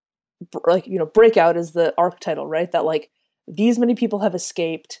 like, you know, Breakout is the arc title, right? That like these many people have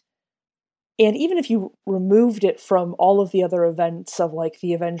escaped, and even if you removed it from all of the other events of like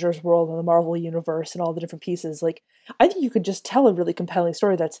the Avengers world and the Marvel universe and all the different pieces, like I think you could just tell a really compelling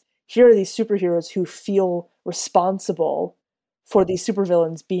story that's, here are these superheroes who feel responsible for these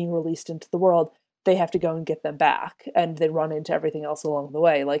supervillains being released into the world. They have to go and get them back, and they run into everything else along the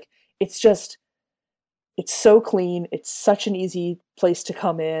way. Like it's so clean. It's such an easy place to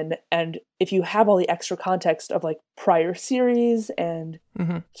come in. And if you have all the extra context of like prior series and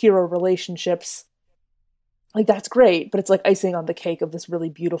hero relationships, like that's great, but it's like icing on the cake of this really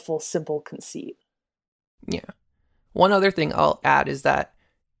beautiful, simple conceit. Yeah. One other thing I'll add is that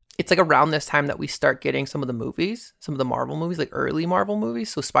it's like around this time that we start getting some of the movies, some of the Marvel movies, like early Marvel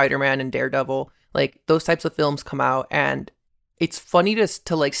movies. So Spider-Man and Daredevil, like those types of films come out, and it's funny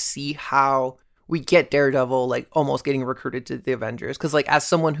to like see how we get Daredevil like almost getting recruited to the Avengers. Cause like as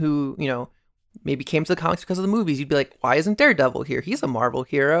someone who, you know, maybe came to the comics because of the movies, you'd be like, why isn't Daredevil here? He's a Marvel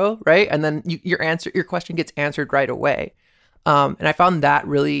hero, right? And then your question gets answered right away. And I found that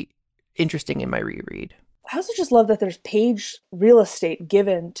really interesting in my reread. I also just love that there's page real estate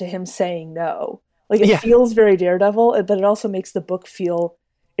given to him saying no. Like, it feels very Daredevil, but it also makes the book feel,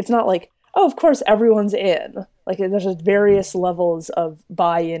 it's not like, oh, of course everyone's in. Like, there's just various levels of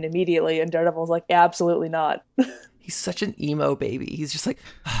buy-in immediately, and Daredevil's like, absolutely not. He's such an emo baby. He's just like,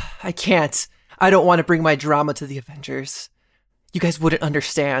 I can't. I don't want to bring my drama to the Avengers. You guys wouldn't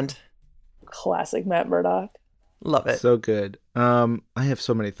understand. Classic Matt Murdock. Love it. So good. I have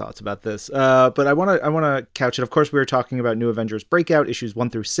so many thoughts about this, but I want to couch it. Of course, we were talking about New Avengers Breakout, issues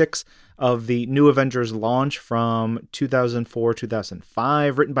 1-6 of the New Avengers launch from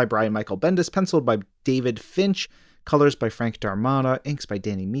 2004-2005, written by Brian Michael Bendis, penciled by David Finch, colors by Frank Darmatta, inks by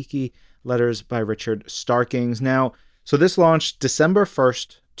Danny Miki, letters by Richard Starkings. Now, so this launched December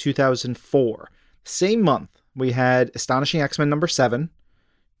 1st, 2004. Same month, we had Astonishing X-Men number 7,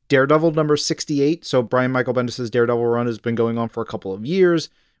 Daredevil number 68. So Brian Michael Bendis' Daredevil run has been going on for a couple of years.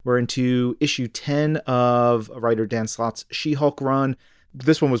 We're into issue 10 of writer Dan Slott's She-Hulk run.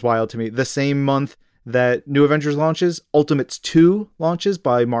 This one was wild to me. The same month that New Avengers launches, Ultimates 2 launches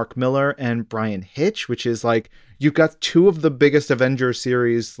by Mark Miller and Brian Hitch, which is like, you've got two of the biggest Avengers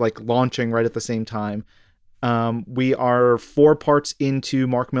series like launching right at the same time. We are 4 parts into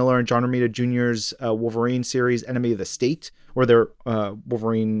Mark Miller and John Romita Jr.'s Wolverine series, Enemy of the State, or their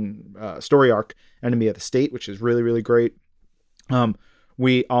Wolverine story arc, Enemy of the State, which is really, really great.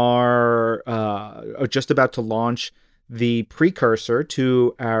 We are just about to launch the precursor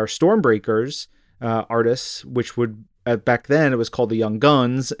to our Stormbreakers artists, which would, back then, it was called the Young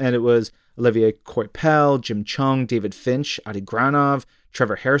Guns, and it was Olivier Coipel, Jim Chung, David Finch, Adi Granov,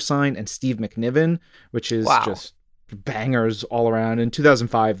 Trevor Hairsine, and Steve McNiven, which is just bangers all around. In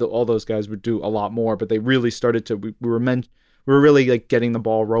 2005, all those guys would do a lot more, but they really started to, we were really like getting the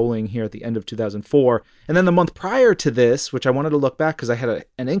ball rolling here at the end of 2004. And then the month prior to this, which I wanted to look back because I had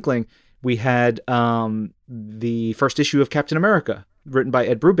an inkling, we had the first issue of Captain America, written by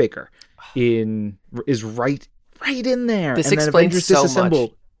Ed Brubaker, is right in there. This and then explains Avengers so Disassembled.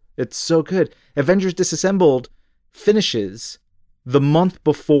 much. It's so good. Avengers Disassembled finishes the month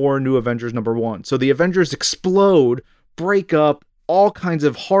before New Avengers number 1. So the Avengers explode, break up, all kinds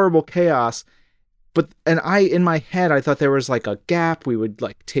of horrible chaos. In my head, I thought there was like a gap. We would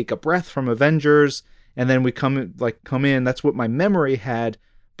like take a breath from Avengers, and then we come in. That's what my memory had.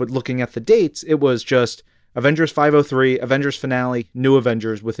 But looking at the dates, it was just Avengers 503, Avengers finale, New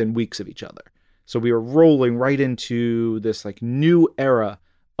Avengers within weeks of each other. So we were rolling right into this like new era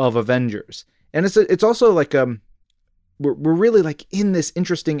of Avengers. And it's also like we're really like in this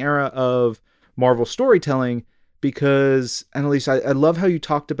interesting era of Marvel storytelling, because Annalise, I love how you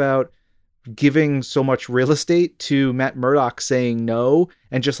talked about giving so much real estate to Matt Murdock saying no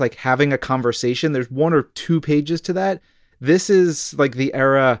and just like having a conversation. There's 1 or 2 pages to that. This is like the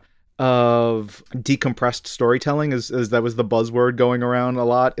era of decompressed storytelling, as that was the buzzword going around a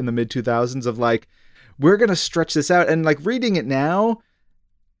lot in the mid 2000s, of like, we're going to stretch this out. And like reading it now,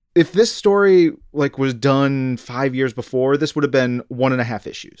 if this story like was done 5 years before, this would have been 1.5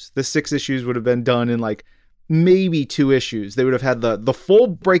 issues. The 6 issues would have been done in like maybe 2 issues. They would have had the full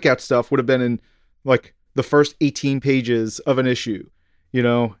Breakout stuff would have been in like the first 18 pages of an issue, you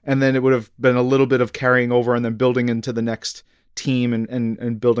know, and then it would have been a little bit of carrying over and then building into the next team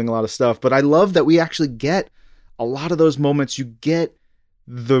and building a lot of stuff. But I love that we actually get a lot of those moments. You get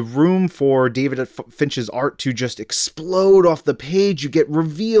the room for David Finch's art to just explode off the page. You get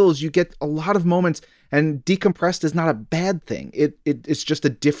reveals, you get a lot of moments, and decompressed is not a bad thing. It's just a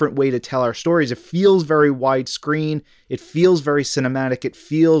different way to tell our stories. It feels very widescreen. It feels very cinematic. It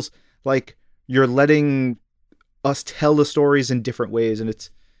feels like you're letting us tell the stories in different ways, and it's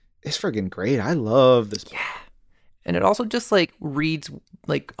friggin' great. I love this book. Yeah. And it also just like reads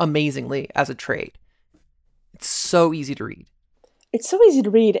like amazingly as a trade. It's so easy to read. It's so easy to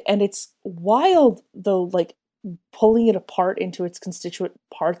read, and it's wild though, like pulling it apart into its constituent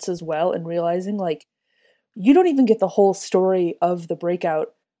parts as well, and realizing like you don't even get the whole story of the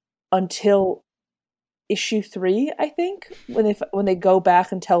Breakout until issue 3, I think, when they go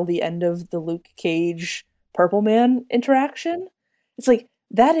back and tell the end of the Luke Cage Purple Man interaction. It's like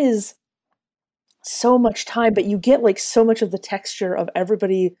that is so much time, but you get like so much of the texture of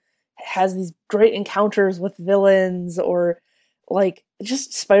everybody has these great encounters with villains, or like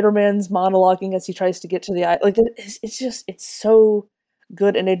just Spider-Man's monologuing as he tries to get to the eye. Like it's so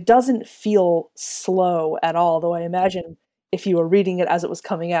good, and it doesn't feel slow at all, though I imagine if you were reading it as it was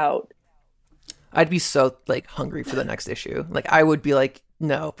coming out, I'd be so like hungry for the next issue. Like I would be like,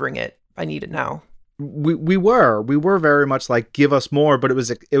 no, bring it. I need it now. We were very much like, give us more, but it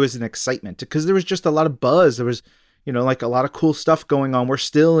was an excitement because there was just a lot of buzz. There was, like a lot of cool stuff going on. We're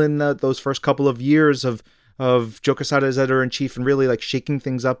still in those first couple of years of Joe Quesada as editor-in-chief and really like shaking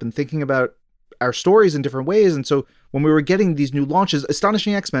things up and thinking about our stories in different ways. And so when we were getting these new launches,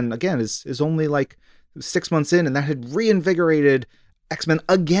 Astonishing X-Men again is only like 6 months in, and that had reinvigorated X-Men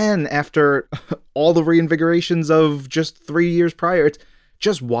again after all the reinvigorations of just 3 years prior. It's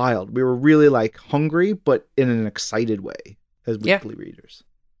just wild. We were really like hungry, but in an excited way as weekly readers.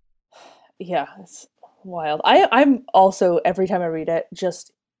 Yeah, it's wild. I'm also, every time I read it,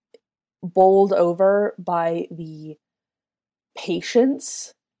 just bowled over by the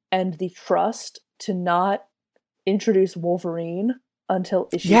patience and the trust to not introduce Wolverine until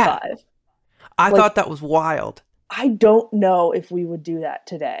issue 5. I thought that was wild. I don't know if we would do that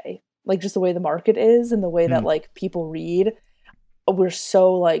today. Like, just the way the market is and the way that like people read, we're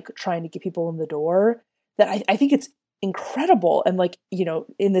so like trying to get people in the door that I think it's incredible. And like,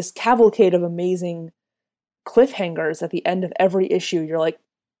 in this cavalcade of amazing cliffhangers at the end of every issue, you're like,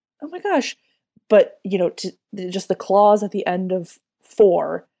 oh my gosh. But, just the claws at the end of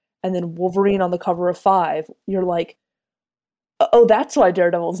 4 and then Wolverine on the cover of 5, you're like, oh, that's why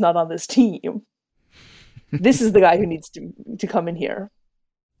Daredevil's not on this team. This is the guy who needs to come in here.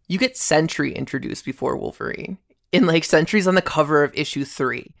 You get Sentry introduced before Wolverine. In like Sentry's on the cover of issue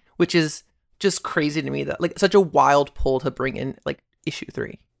 3, which is just crazy to me, that like such a wild pull to bring in like issue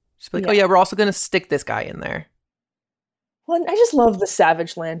 3. Just like, oh yeah, we're also going to stick this guy in there. Well, and I just love the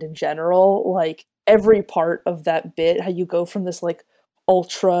Savage Land in general. Like every part of that bit, how you go from this like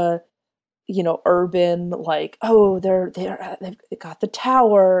ultra, urban, like, oh, they've got the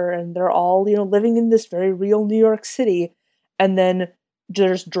tower and they're all, living in this very real New York City. And then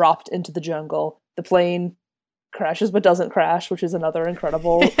they're just dropped into the jungle. The plane crashes but doesn't crash, which is another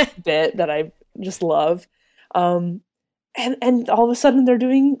incredible bit that I just love. And all of a sudden they're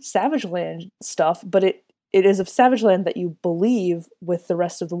doing Savage Land stuff, but it is of Savage Land that you believe with the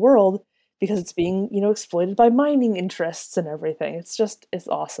rest of the world because it's being, exploited by mining interests and everything. It's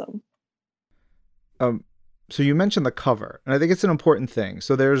awesome. So you mentioned the cover, and I think it's an important thing.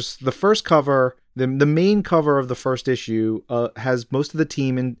 So there's the first cover, the main cover of the first issue has most of the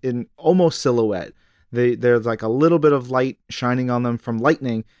team in almost silhouette. There's like a little bit of light shining on them from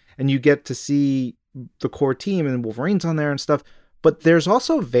lightning, and you get to see the core team, and Wolverine's on there and stuff. But there's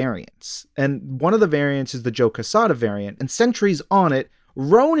also variants, and one of the variants is the Joe Quesada variant, and Sentry's on it.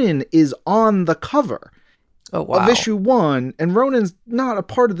 Ronin is on the cover of issue 1, and Ronin's not a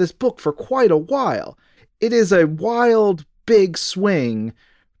part of this book for quite a while. It is a wild, big swing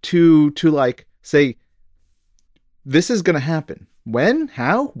to like say, this is going to happen. When?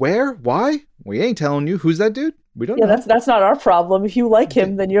 How? Where? Why? We ain't telling you. Who's that dude? We don't know. That's not our problem. If you like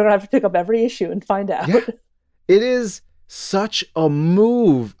him, then you're going to have to pick up every issue and find out. Yeah. It is such a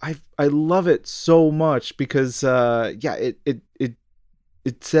move. I love it so much because it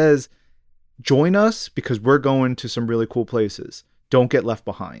says, join us because we're going to some really cool places. Don't get left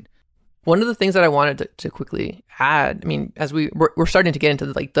behind. One of the things that I wanted to quickly add, I mean, as we're starting to get into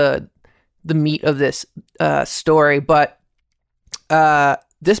like the meat of this story, but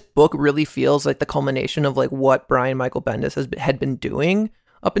this book really feels like the culmination of like what Brian Michael Bendis had been doing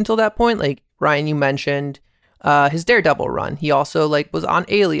up until that point. Like Ryan, you mentioned his Daredevil run. He also like was on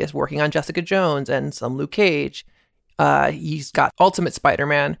Alias, working on Jessica Jones and some Luke Cage. He's got Ultimate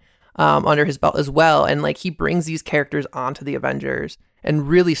Spider-Man under his belt as well, and like he brings these characters onto the Avengers and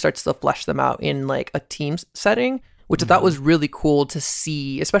really starts to flesh them out in like a team setting, which I thought was really cool to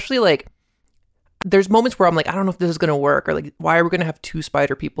see. Especially like there's moments where I'm like, I don't know if this is going to work, or like, why are we going to have 2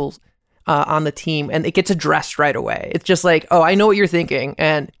 spider people on the team? And it gets addressed right away. It's just like, oh, I know what you're thinking,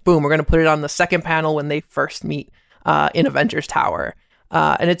 and boom, we're going to put it on the second panel when they first meet in Avengers Tower,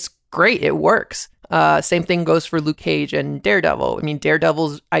 and it's great. It works. Same thing goes for Luke Cage and Daredevil. I mean,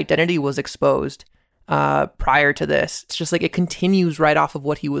 Daredevil's identity was exposed prior to this. It's just like it continues right off of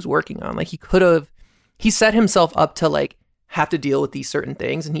what he was working on. Like he set himself up to like have to deal with these certain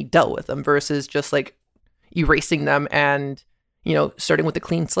things, and he dealt with them versus just like erasing them and, starting with a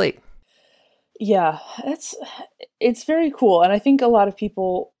clean slate. Yeah, it's very cool. And I think a lot of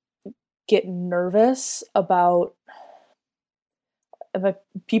people get nervous about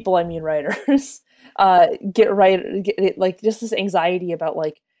people, I mean writers, get like just this anxiety about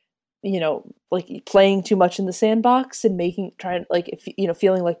like, like playing too much in the sandbox and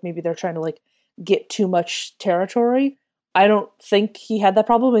feeling like maybe they're trying to like get too much territory. I don't think he had that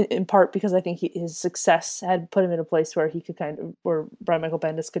problem, in part because I think his success had put him in a place where he could where Brian Michael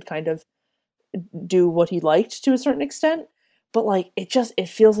Bendis could kind of do what he liked to a certain extent. but like it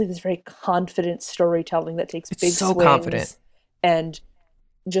feels like this very confident storytelling that takes big so swings confident and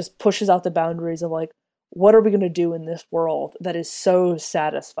just pushes out the boundaries of like, what are we going to do in this world that is so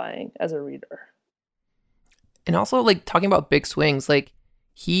satisfying as a reader. And also, like, talking about big swings, like,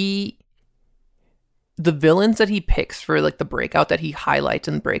 the villains that he picks for, like, the Breakout that he highlights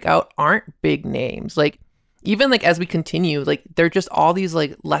in Breakout aren't big names. Like, even, like, as we continue, like, they're just all these,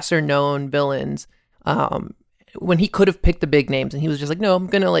 like, lesser-known villains. When he could have picked the big names, and he was just like, no, I'm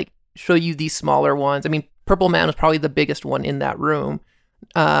gonna, like, show you these smaller ones. I mean, Purple Man was probably the biggest one in that room.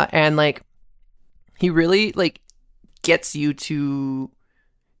 And, like, he really, like, gets you to...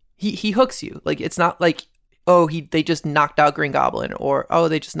 He hooks you. Like, it's not like... oh, they just knocked out Green Goblin, or, oh,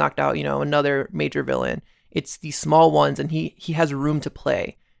 they just knocked out, another major villain. It's these small ones, and he has room to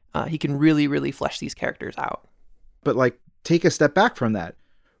play. He can really, really flesh these characters out. But, like, take a step back from that.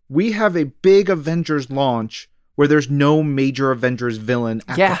 We have a big Avengers launch where there's no major Avengers villain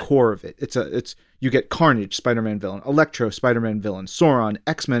at the core of it. It's you get Carnage, Spider-Man villain, Electro, Spider-Man villain, Sauron,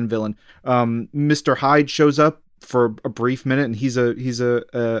 X-Men villain. Mr. Hyde shows up for a brief minute, and he's an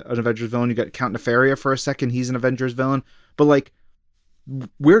Avengers villain. You got Count Nefaria for a second, he's an Avengers villain. But like,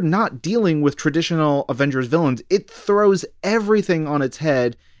 we're not dealing with traditional Avengers villains. It throws everything on its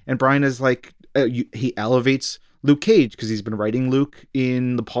head, and Brian is like, he elevates Luke Cage because he's been writing Luke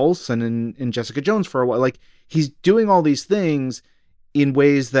in The Pulse and in Jessica Jones for a while. Like, he's doing all these things in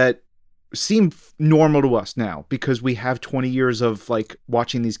ways that seem normal to us now because we have 20 years of like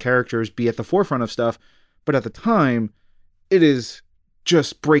watching these characters be at the forefront of stuff. But at the time, it is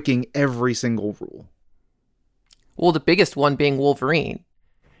just breaking every single rule. Well, the biggest one being Wolverine,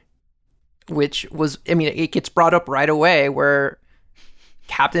 which was, I mean, it gets brought up right away where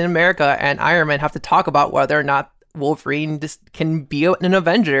Captain America and Iron Man have to talk about whether or not Wolverine can be an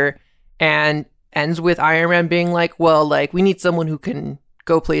Avenger, and ends with Iron Man being like, well, like, we need someone who can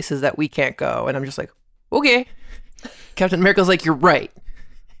go places that we can't go. And I'm just like, okay. Captain America's like, you're right.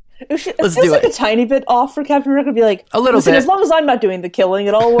 Let's do it. A tiny bit off for Captain America to be like, a little bit. As long as I'm not doing the killing,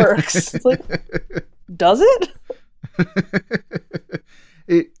 it all works. It's like, does it?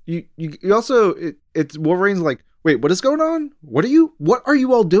 It's Wolverine's like, wait, what is going on? What are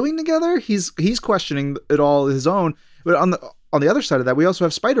you all doing together? He's questioning it all his own. But on the other side of that, we also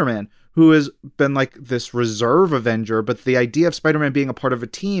have Spider-Man, who has been like this reserve Avenger, but the idea of Spider-Man being a part of a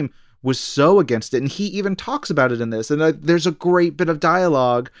team was so against it, and he even talks about it in this. And there's a great bit of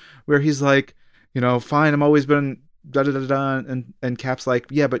dialogue where he's like, fine, I'm always been da da da da, and Cap's like,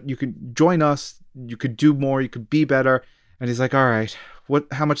 yeah, but you could join us, you could do more, you could be better. And he's like, all right,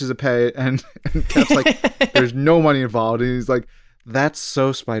 how much does it pay? And Cap's like, there's no money involved. And he's like, that's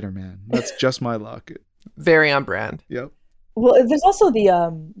so Spider-Man. That's just my luck. Very on brand. Yep. Well, there's also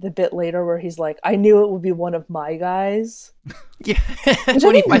the bit later where he's like, I knew it would be one of my guys. Yeah.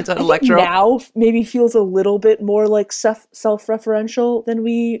 When he finds out Electro. Now maybe feels a little bit more like self-referential than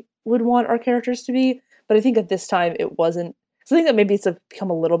we would want our characters to be. But I think at this time it wasn't. So I think that maybe it's become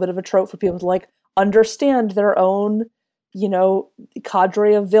a little bit of a trope for people to like understand their own,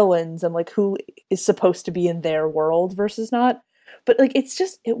 cadre of villains and like who is supposed to be in their world versus not. But like,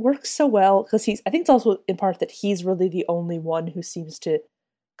 it works so well because I think it's also in part that he's really the only one who seems to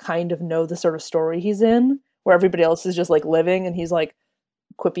kind of know the sort of story he's in, where everybody else is just like living and he's like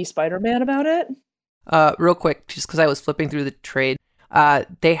quippy Spider-Man about it. Real quick, just because I was flipping through the trade,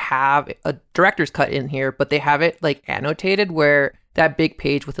 they have a director's cut in here, but they have it like annotated where that big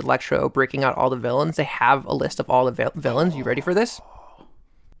page with Electro breaking out all the villains, they have a list of all the villains. You ready for this?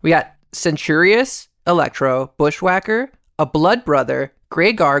 We got Centurious, Electro, Bushwhacker, a Blood Brother,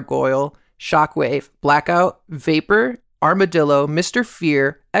 Grey Gargoyle, Shockwave, Blackout, Vapor, Armadillo, Mr.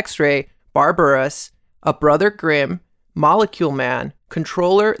 Fear, X-Ray, Barbarous, a Brother Grimm, Molecule Man,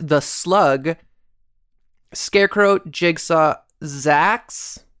 Controller, the Slug, Scarecrow, Jigsaw,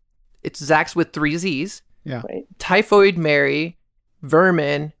 Zax. It's Zax with 3 Z's. Yeah. Right. Typhoid Mary,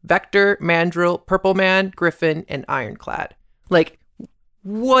 Vermin, Vector, Mandrill, Purple Man, Griffin, and Ironclad. Like,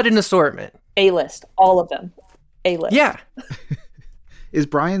 what an assortment. A-list. All of them. A-list. Yeah. Is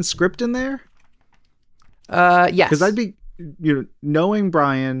Brian's script in there? Yes. Because I'd be, knowing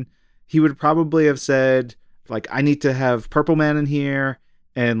Brian, he would probably have said, like, I need to have Purple Man in here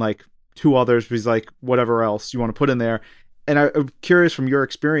and like 2 others. He's like, whatever else you want to put in there. And I'm curious from your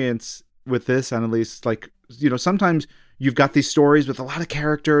experience with this, Annalise, like, sometimes you've got these stories with a lot of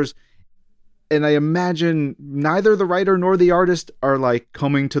characters, and I imagine neither the writer nor the artist are like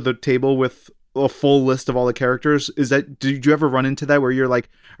coming to the table with a full list of all the characters. Did you ever run into that where you're like,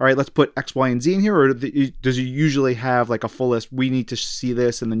 all right, let's put X, Y, and Z in here? Or does you usually have like a full list? We need to see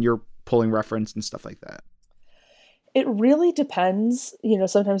this. And then you're pulling reference and stuff like that. It really depends.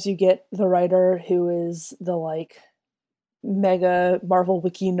 Sometimes you get the writer who is the like mega Marvel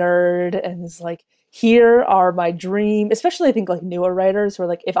wiki nerd and is like, here are my dream, especially I think like newer writers who are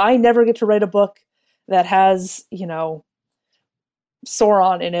like, if I never get to write a book that has,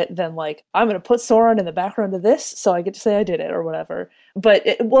 Sauron in it, then like I'm going to put Sauron in the background of this so I get to say I did it or whatever. But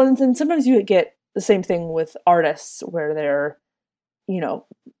then sometimes you get the same thing with artists where they're,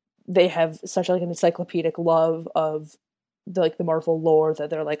 they have such like an encyclopedic love of the Marvel lore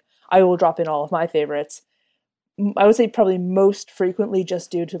that they're like, I will drop in all of my favorites. I would say probably most frequently just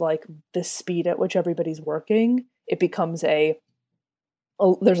due to like the speed at which everybody's working, it becomes there's a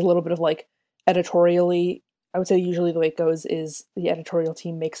little bit of like editorially, I would say usually the way it goes is the editorial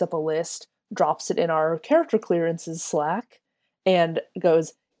team makes up a list, drops it in our character clearances Slack, and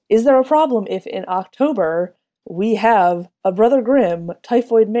goes, is there a problem if in October we have a Brother Grimm,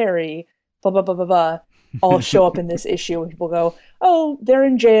 Typhoid Mary, blah, blah, blah, blah, blah, all show up in this issue, and people go, oh, they're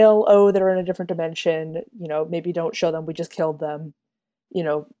in jail, oh, they're in a different dimension, maybe don't show them, we just killed them,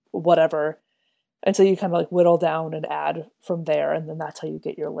 whatever. And so you kind of like whittle down and add from there, and then that's how you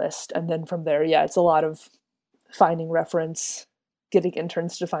get your list. And then from there, yeah, it's a lot of finding reference, getting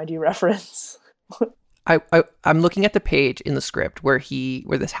interns to find you reference. I'm looking at the page in the script where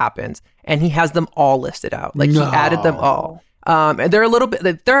this happens, and he has them all listed out. Like he added them all. And there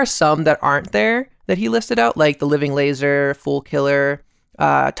are some that aren't there that he listed out, like the Living Laser, Fool Killer,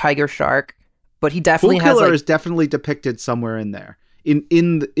 Tiger Shark. But he definitely Fool Killer is definitely depicted somewhere in there. In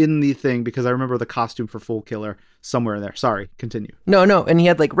the thing, because I remember the costume for Fool Killer somewhere in there. Sorry, continue. No, and he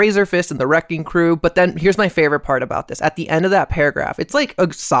had like Razor Fist and the Wrecking Crew. But then here's my favorite part about this. At the end of that paragraph, it's like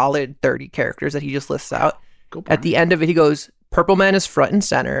a solid 30 characters that he just lists out. At the end of it, he goes, Purple Man is front and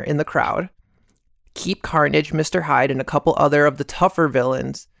center in the crowd. Keep Carnage, Mr. Hyde, and a couple other of the tougher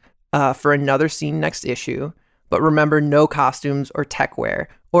villains for another scene next issue. But remember, no costumes or tech wear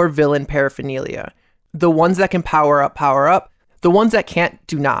or villain paraphernalia. The ones that can power up. The ones that can't,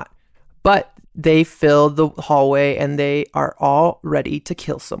 do not. But they fill the hallway and they are all ready to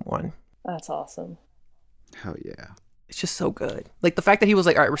kill someone. That's awesome. Hell yeah. It's just so good. Like the fact that he was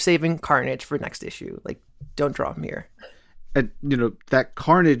like, all right, we're saving Carnage for next issue. Like, don't draw him here. And, that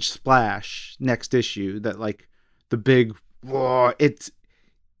Carnage splash next issue, that like the big,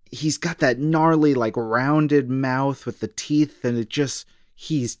 he's got that gnarly, like rounded mouth with the teeth, and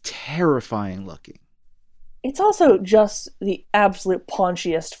he's terrifying looking. It's also just the absolute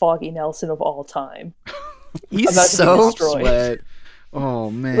paunchiest Foggy Nelson of all time. He's so sweat.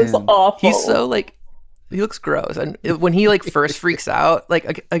 Oh man, looks awful. He's so like, he looks gross. And when he like first freaks out,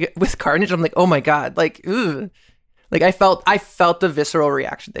 like with Carnage, I'm like, oh my god, like, ugh. Like I felt the visceral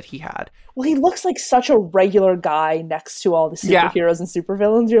reaction that he had. Well, he looks like such a regular guy next to all the superheroes and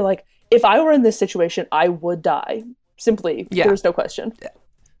supervillains. You're like, if I were in this situation, I would die. Simply, there's no question. Yeah.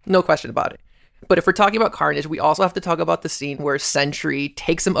 No question about it. But if we're talking about Carnage, we also have to talk about the scene where Sentry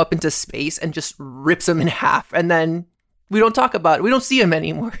takes him up into space and just rips him in half. And then we don't talk about it. We don't see him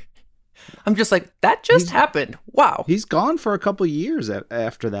anymore. I'm just like, that happened. Wow. He's gone for a couple years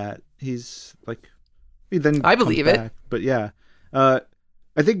after that. He's like, then I believe it. Back. But yeah, I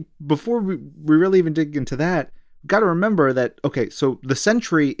think before we really even dig into that, got to remember that, okay, so the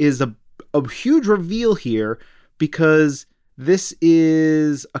Sentry is a huge reveal here because this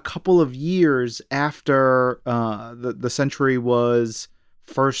is a couple of years after the Sentry was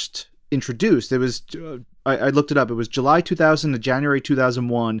first introduced. It was, I looked it up, it was July 2000 to January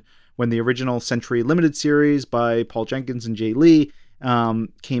 2001 when the original Sentry limited series by Paul Jenkins and Jay Lee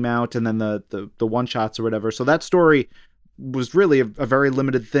came out, and then the one-shots or whatever. So that story was really a very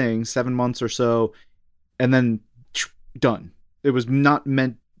limited thing, 7 months or so, and then done. It was not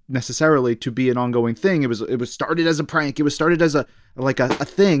meant necessarily to be an ongoing thing. It was started as a prank. It was started as a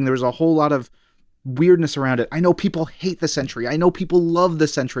thing. There was a whole lot of weirdness around it. I know people hate the Sentry. I know people love the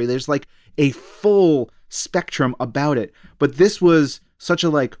Sentry. There's like a full spectrum about it. But this was such a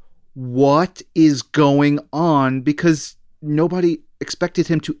like, what is going on? Because nobody expected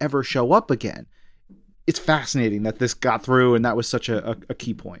him to ever show up again. It's fascinating that this got through, and that was such a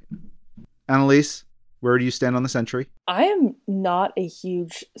key point. Annalise, where do you stand on the Sentry? I am not a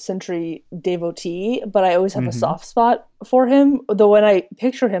huge Sentry devotee, but I always have a soft spot for him. Though when I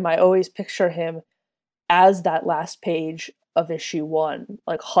picture him, I always picture him as that last page of issue 1,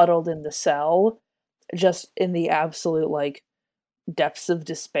 like huddled in the cell, just in the absolute like depths of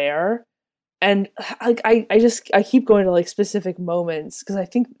despair. And like I keep going to like specific moments because I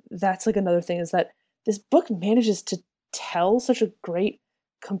think that's like another thing is that this book manages to tell such a great,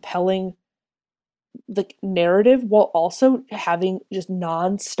 compelling like narrative while also having just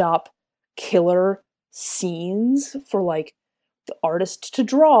nonstop killer scenes for like the artist to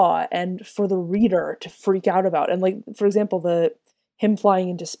draw and for the reader to freak out about. And like, for example, the him flying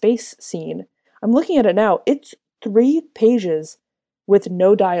into space scene, I'm looking at it now, it's 3 pages with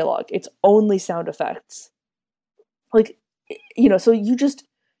no dialogue. It's only sound effects. Like, so you just,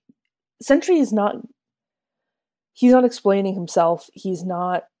 Sentry is not, he's not explaining himself. He's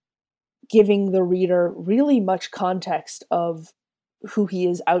not giving the reader really much context of who he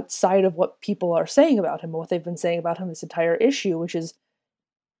is outside of what people are saying about him and what they've been saying about him this entire issue, which is,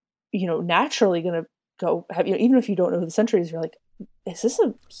 naturally going to go have, even if you don't know who the Sentry is, you're like, is this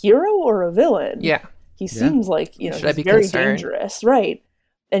a hero or a villain? Yeah. He seems like, Should he's I be very concerned? dangerous. Right.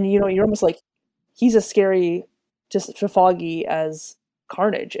 And, you're almost like, he's as scary, just foggy as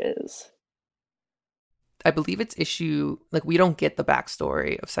Carnage is. I believe it's we don't get the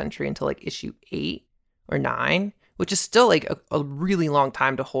backstory of Sentry until like issue 8 or 9, which is still like a really long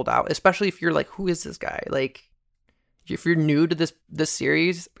time to hold out, especially if you're like, who is this guy? Like, if you're new to this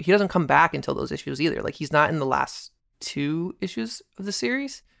series, he doesn't come back until those issues either. Like, he's not in the last 2 issues of the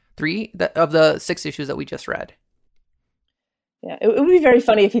series, 3 of the 6 issues that we just read. Yeah, it would be very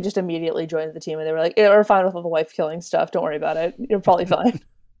funny if he just immediately joined the team and they were like, yeah, we're fine with all the wife killing stuff. Don't worry about it. You're probably fine.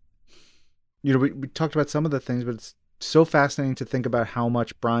 We talked about some of the things, but it's so fascinating to think about how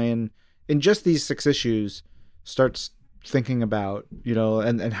much Brian, in just these 6 issues, starts thinking about,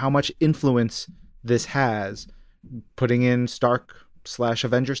 and how much influence this has, putting in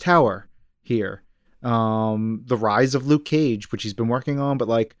Stark/Avengers Tower here. The rise of Luke Cage, which he's been working on, but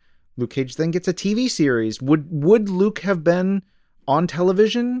like Luke Cage then gets a TV series. Would Luke have been on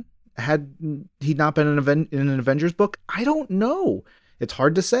television had he not been in an Avengers book? I don't know. It's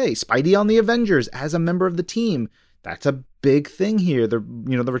hard to say. Spidey on the Avengers as a member of the team. That's a big thing here. The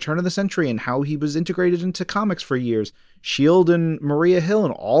return of the Sentry and how he was integrated into comics for years. S.H.I.E.L.D. and Maria Hill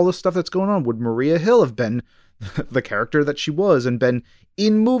and all the stuff that's going on. Would Maria Hill have been the character that she was and been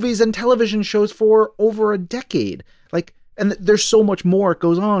in movies and television shows for over a decade? Like, and there's so much more it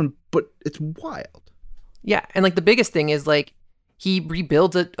goes on, but it's wild. Yeah, and like the biggest thing is like he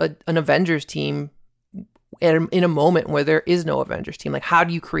rebuilds an Avengers team in a moment where there is no Avengers team. Like, how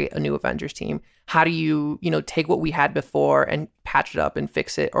do you create a new Avengers team? How do you, take what we had before and patch it up and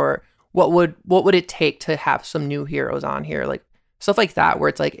fix it? Or what would it take to have some new heroes on here? Like stuff like that, where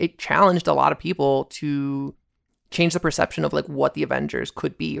it's like it challenged a lot of people to change the perception of like what the Avengers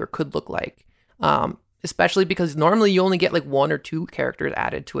could be or could look like. Especially because normally you only get like 1 or 2 characters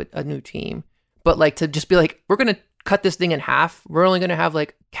added to a new team. But like to just be like, we're going to cut this thing in half. We're only going to have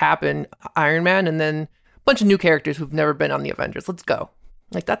like Cap and Iron Man and then a bunch of new characters who've never been on the Avengers. Let's go.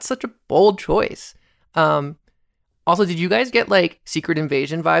 Like, that's such a bold choice. Also, did you guys get like Secret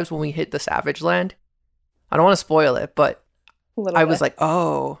Invasion vibes when we hit the Savage Land? I don't want to spoil it, but I was like,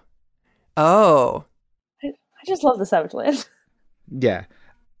 oh. I just love the Savage Land. Yeah.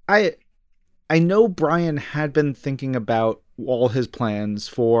 I know Brian had been thinking about all his plans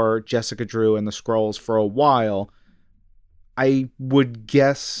for Jessica Drew and the Skrulls for a while. I would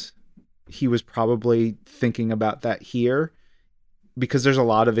guess he was probably thinking about that here because there's a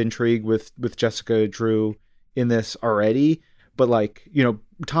lot of intrigue with Jessica Drew in this already. But like,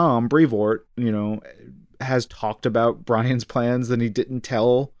 Tom Brevoort, has talked about Brian's plans that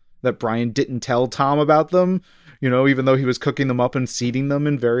Brian didn't tell Tom about them, even though he was cooking them up and seeding them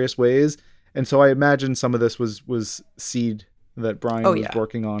in various ways. And so I imagine some of this was seed that Brian was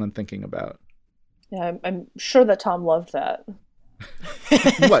working on and thinking about. Yeah, I'm sure that Tom loved that.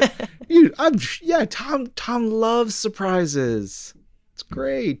 What? Tom loves surprises. It's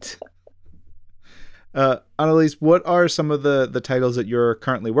great. Annalise, what are some of the titles that you're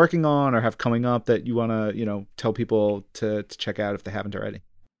currently working on or have coming up that you want to, tell people to check out if they haven't already?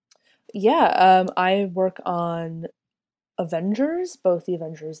 Yeah, I work on Avengers, both the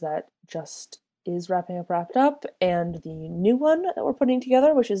Avengers that just is wrapped up, and the new one that we're putting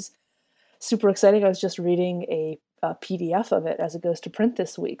together, which is super exciting. I was just reading a PDF of it as it goes to print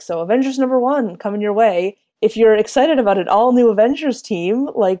this week. So Avengers #1 coming your way. If you're excited about an all-new Avengers team,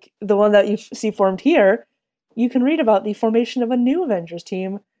 like the one that you see formed here, you can read about the formation of a new Avengers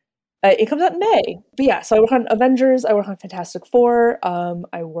team. It comes out in May. But yeah, so I work on Avengers, I work on Fantastic Four,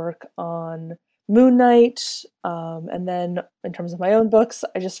 I work on Moon Knight, and then in terms of my own books,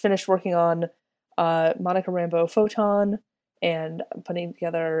 I just finished working on Monica Rambeau Photon, and I'm putting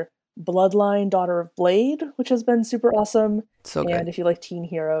together Bloodline, Daughter of Blade, which has been super awesome. So good. And if you like teen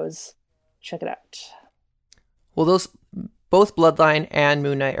heroes, check it out. Well, those both Bloodline and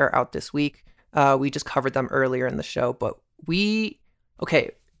Moon Knight are out this week. We just covered them earlier in the show, but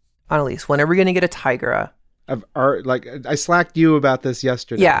Annalise, when are we going to get a Tigra? I slacked you about this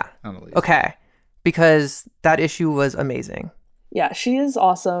yesterday. Yeah. Annalise. Okay. because that issue was amazing. Yeah, she is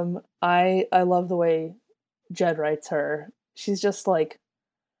awesome. I love the way Jed writes her. She's just like,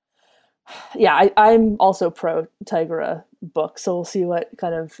 yeah, I'm also pro Tigra book, so we'll see what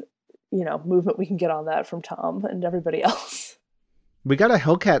kind of, movement we can get on that from Tom and everybody else. We got a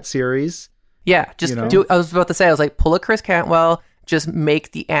Hellcat series. Yeah, just I was about to say, I was like, pull a Chris Cantwell, just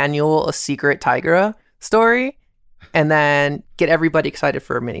make the annual a secret Tigra story, and then get everybody excited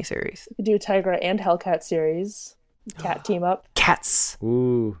for a miniseries. We could do a Tigra and Hellcat series. Cat team up. Cats.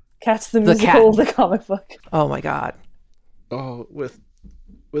 Ooh. Cats the musical, the comic book. Oh my god. Oh, with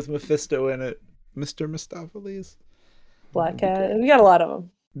Mephisto in it. Mr. Mistopheles. Black Cat. We got a lot of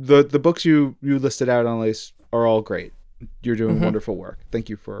them. The books you listed out, Annalise, are all great. You're doing wonderful work. Thank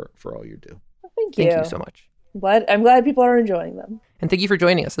you for all you do. Thank you. Thank you so much. I'm glad people are enjoying them. And thank you for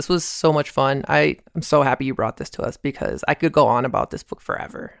joining us. This was so much fun. I'm so happy you brought this to us because I could go on about this book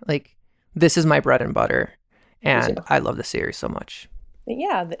forever. Like, this is my bread and butter. And I love the series so much.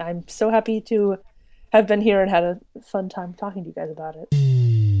 Yeah, I'm so happy to have been here and had a fun time talking to you guys about it.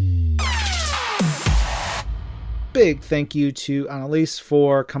 Big thank you to Annalise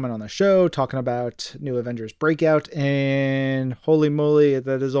for coming on the show, talking about New Avengers Breakout, and holy moly,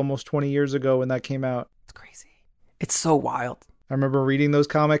 that is almost 20 years ago when that came out. It's crazy. It's so wild. I remember reading those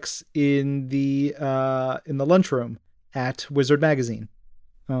comics in the lunchroom at Wizard Magazine.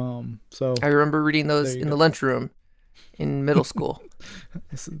 So I remember reading those in the lunchroom in middle school.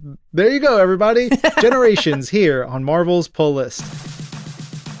 There you go, everybody. Generations here on Marvel's Pull List.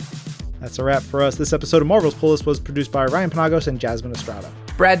 That's a wrap for us. This episode of Marvel's Pull List was produced by Ryan Panagos and Jasmine Estrada.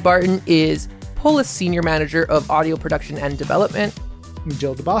 Brad Barton is Pull List Senior Manager of Audio Production and Development.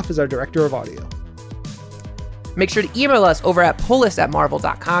 Jill DeBoff is our Director of Audio. Make sure to email us over at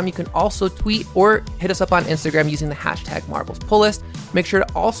pulllist@marvel.com. You can also tweet or hit us up on Instagram using the hashtag Marvel's Pull List. Make sure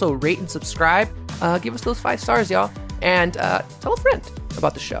to also rate and subscribe. Give us those 5 stars, y'all. And tell a friend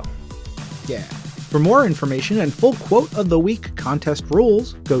about the show. Yeah. For more information and full quote of the week contest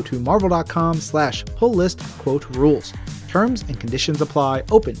rules, go to marvel.com/pulllist_rules. Terms and conditions apply.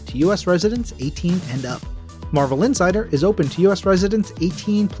 Open to U.S. residents 18 and up. Marvel Insider is open to U.S. residents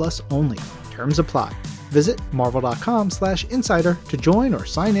 18 plus only. Terms apply. Visit marvel.com/insider to join or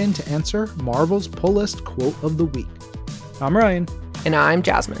sign in to answer Marvel's Pull List quote of the week. I'm Ryan. And I'm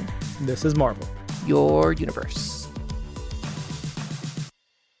Jasmine. This is Marvel. Your universe.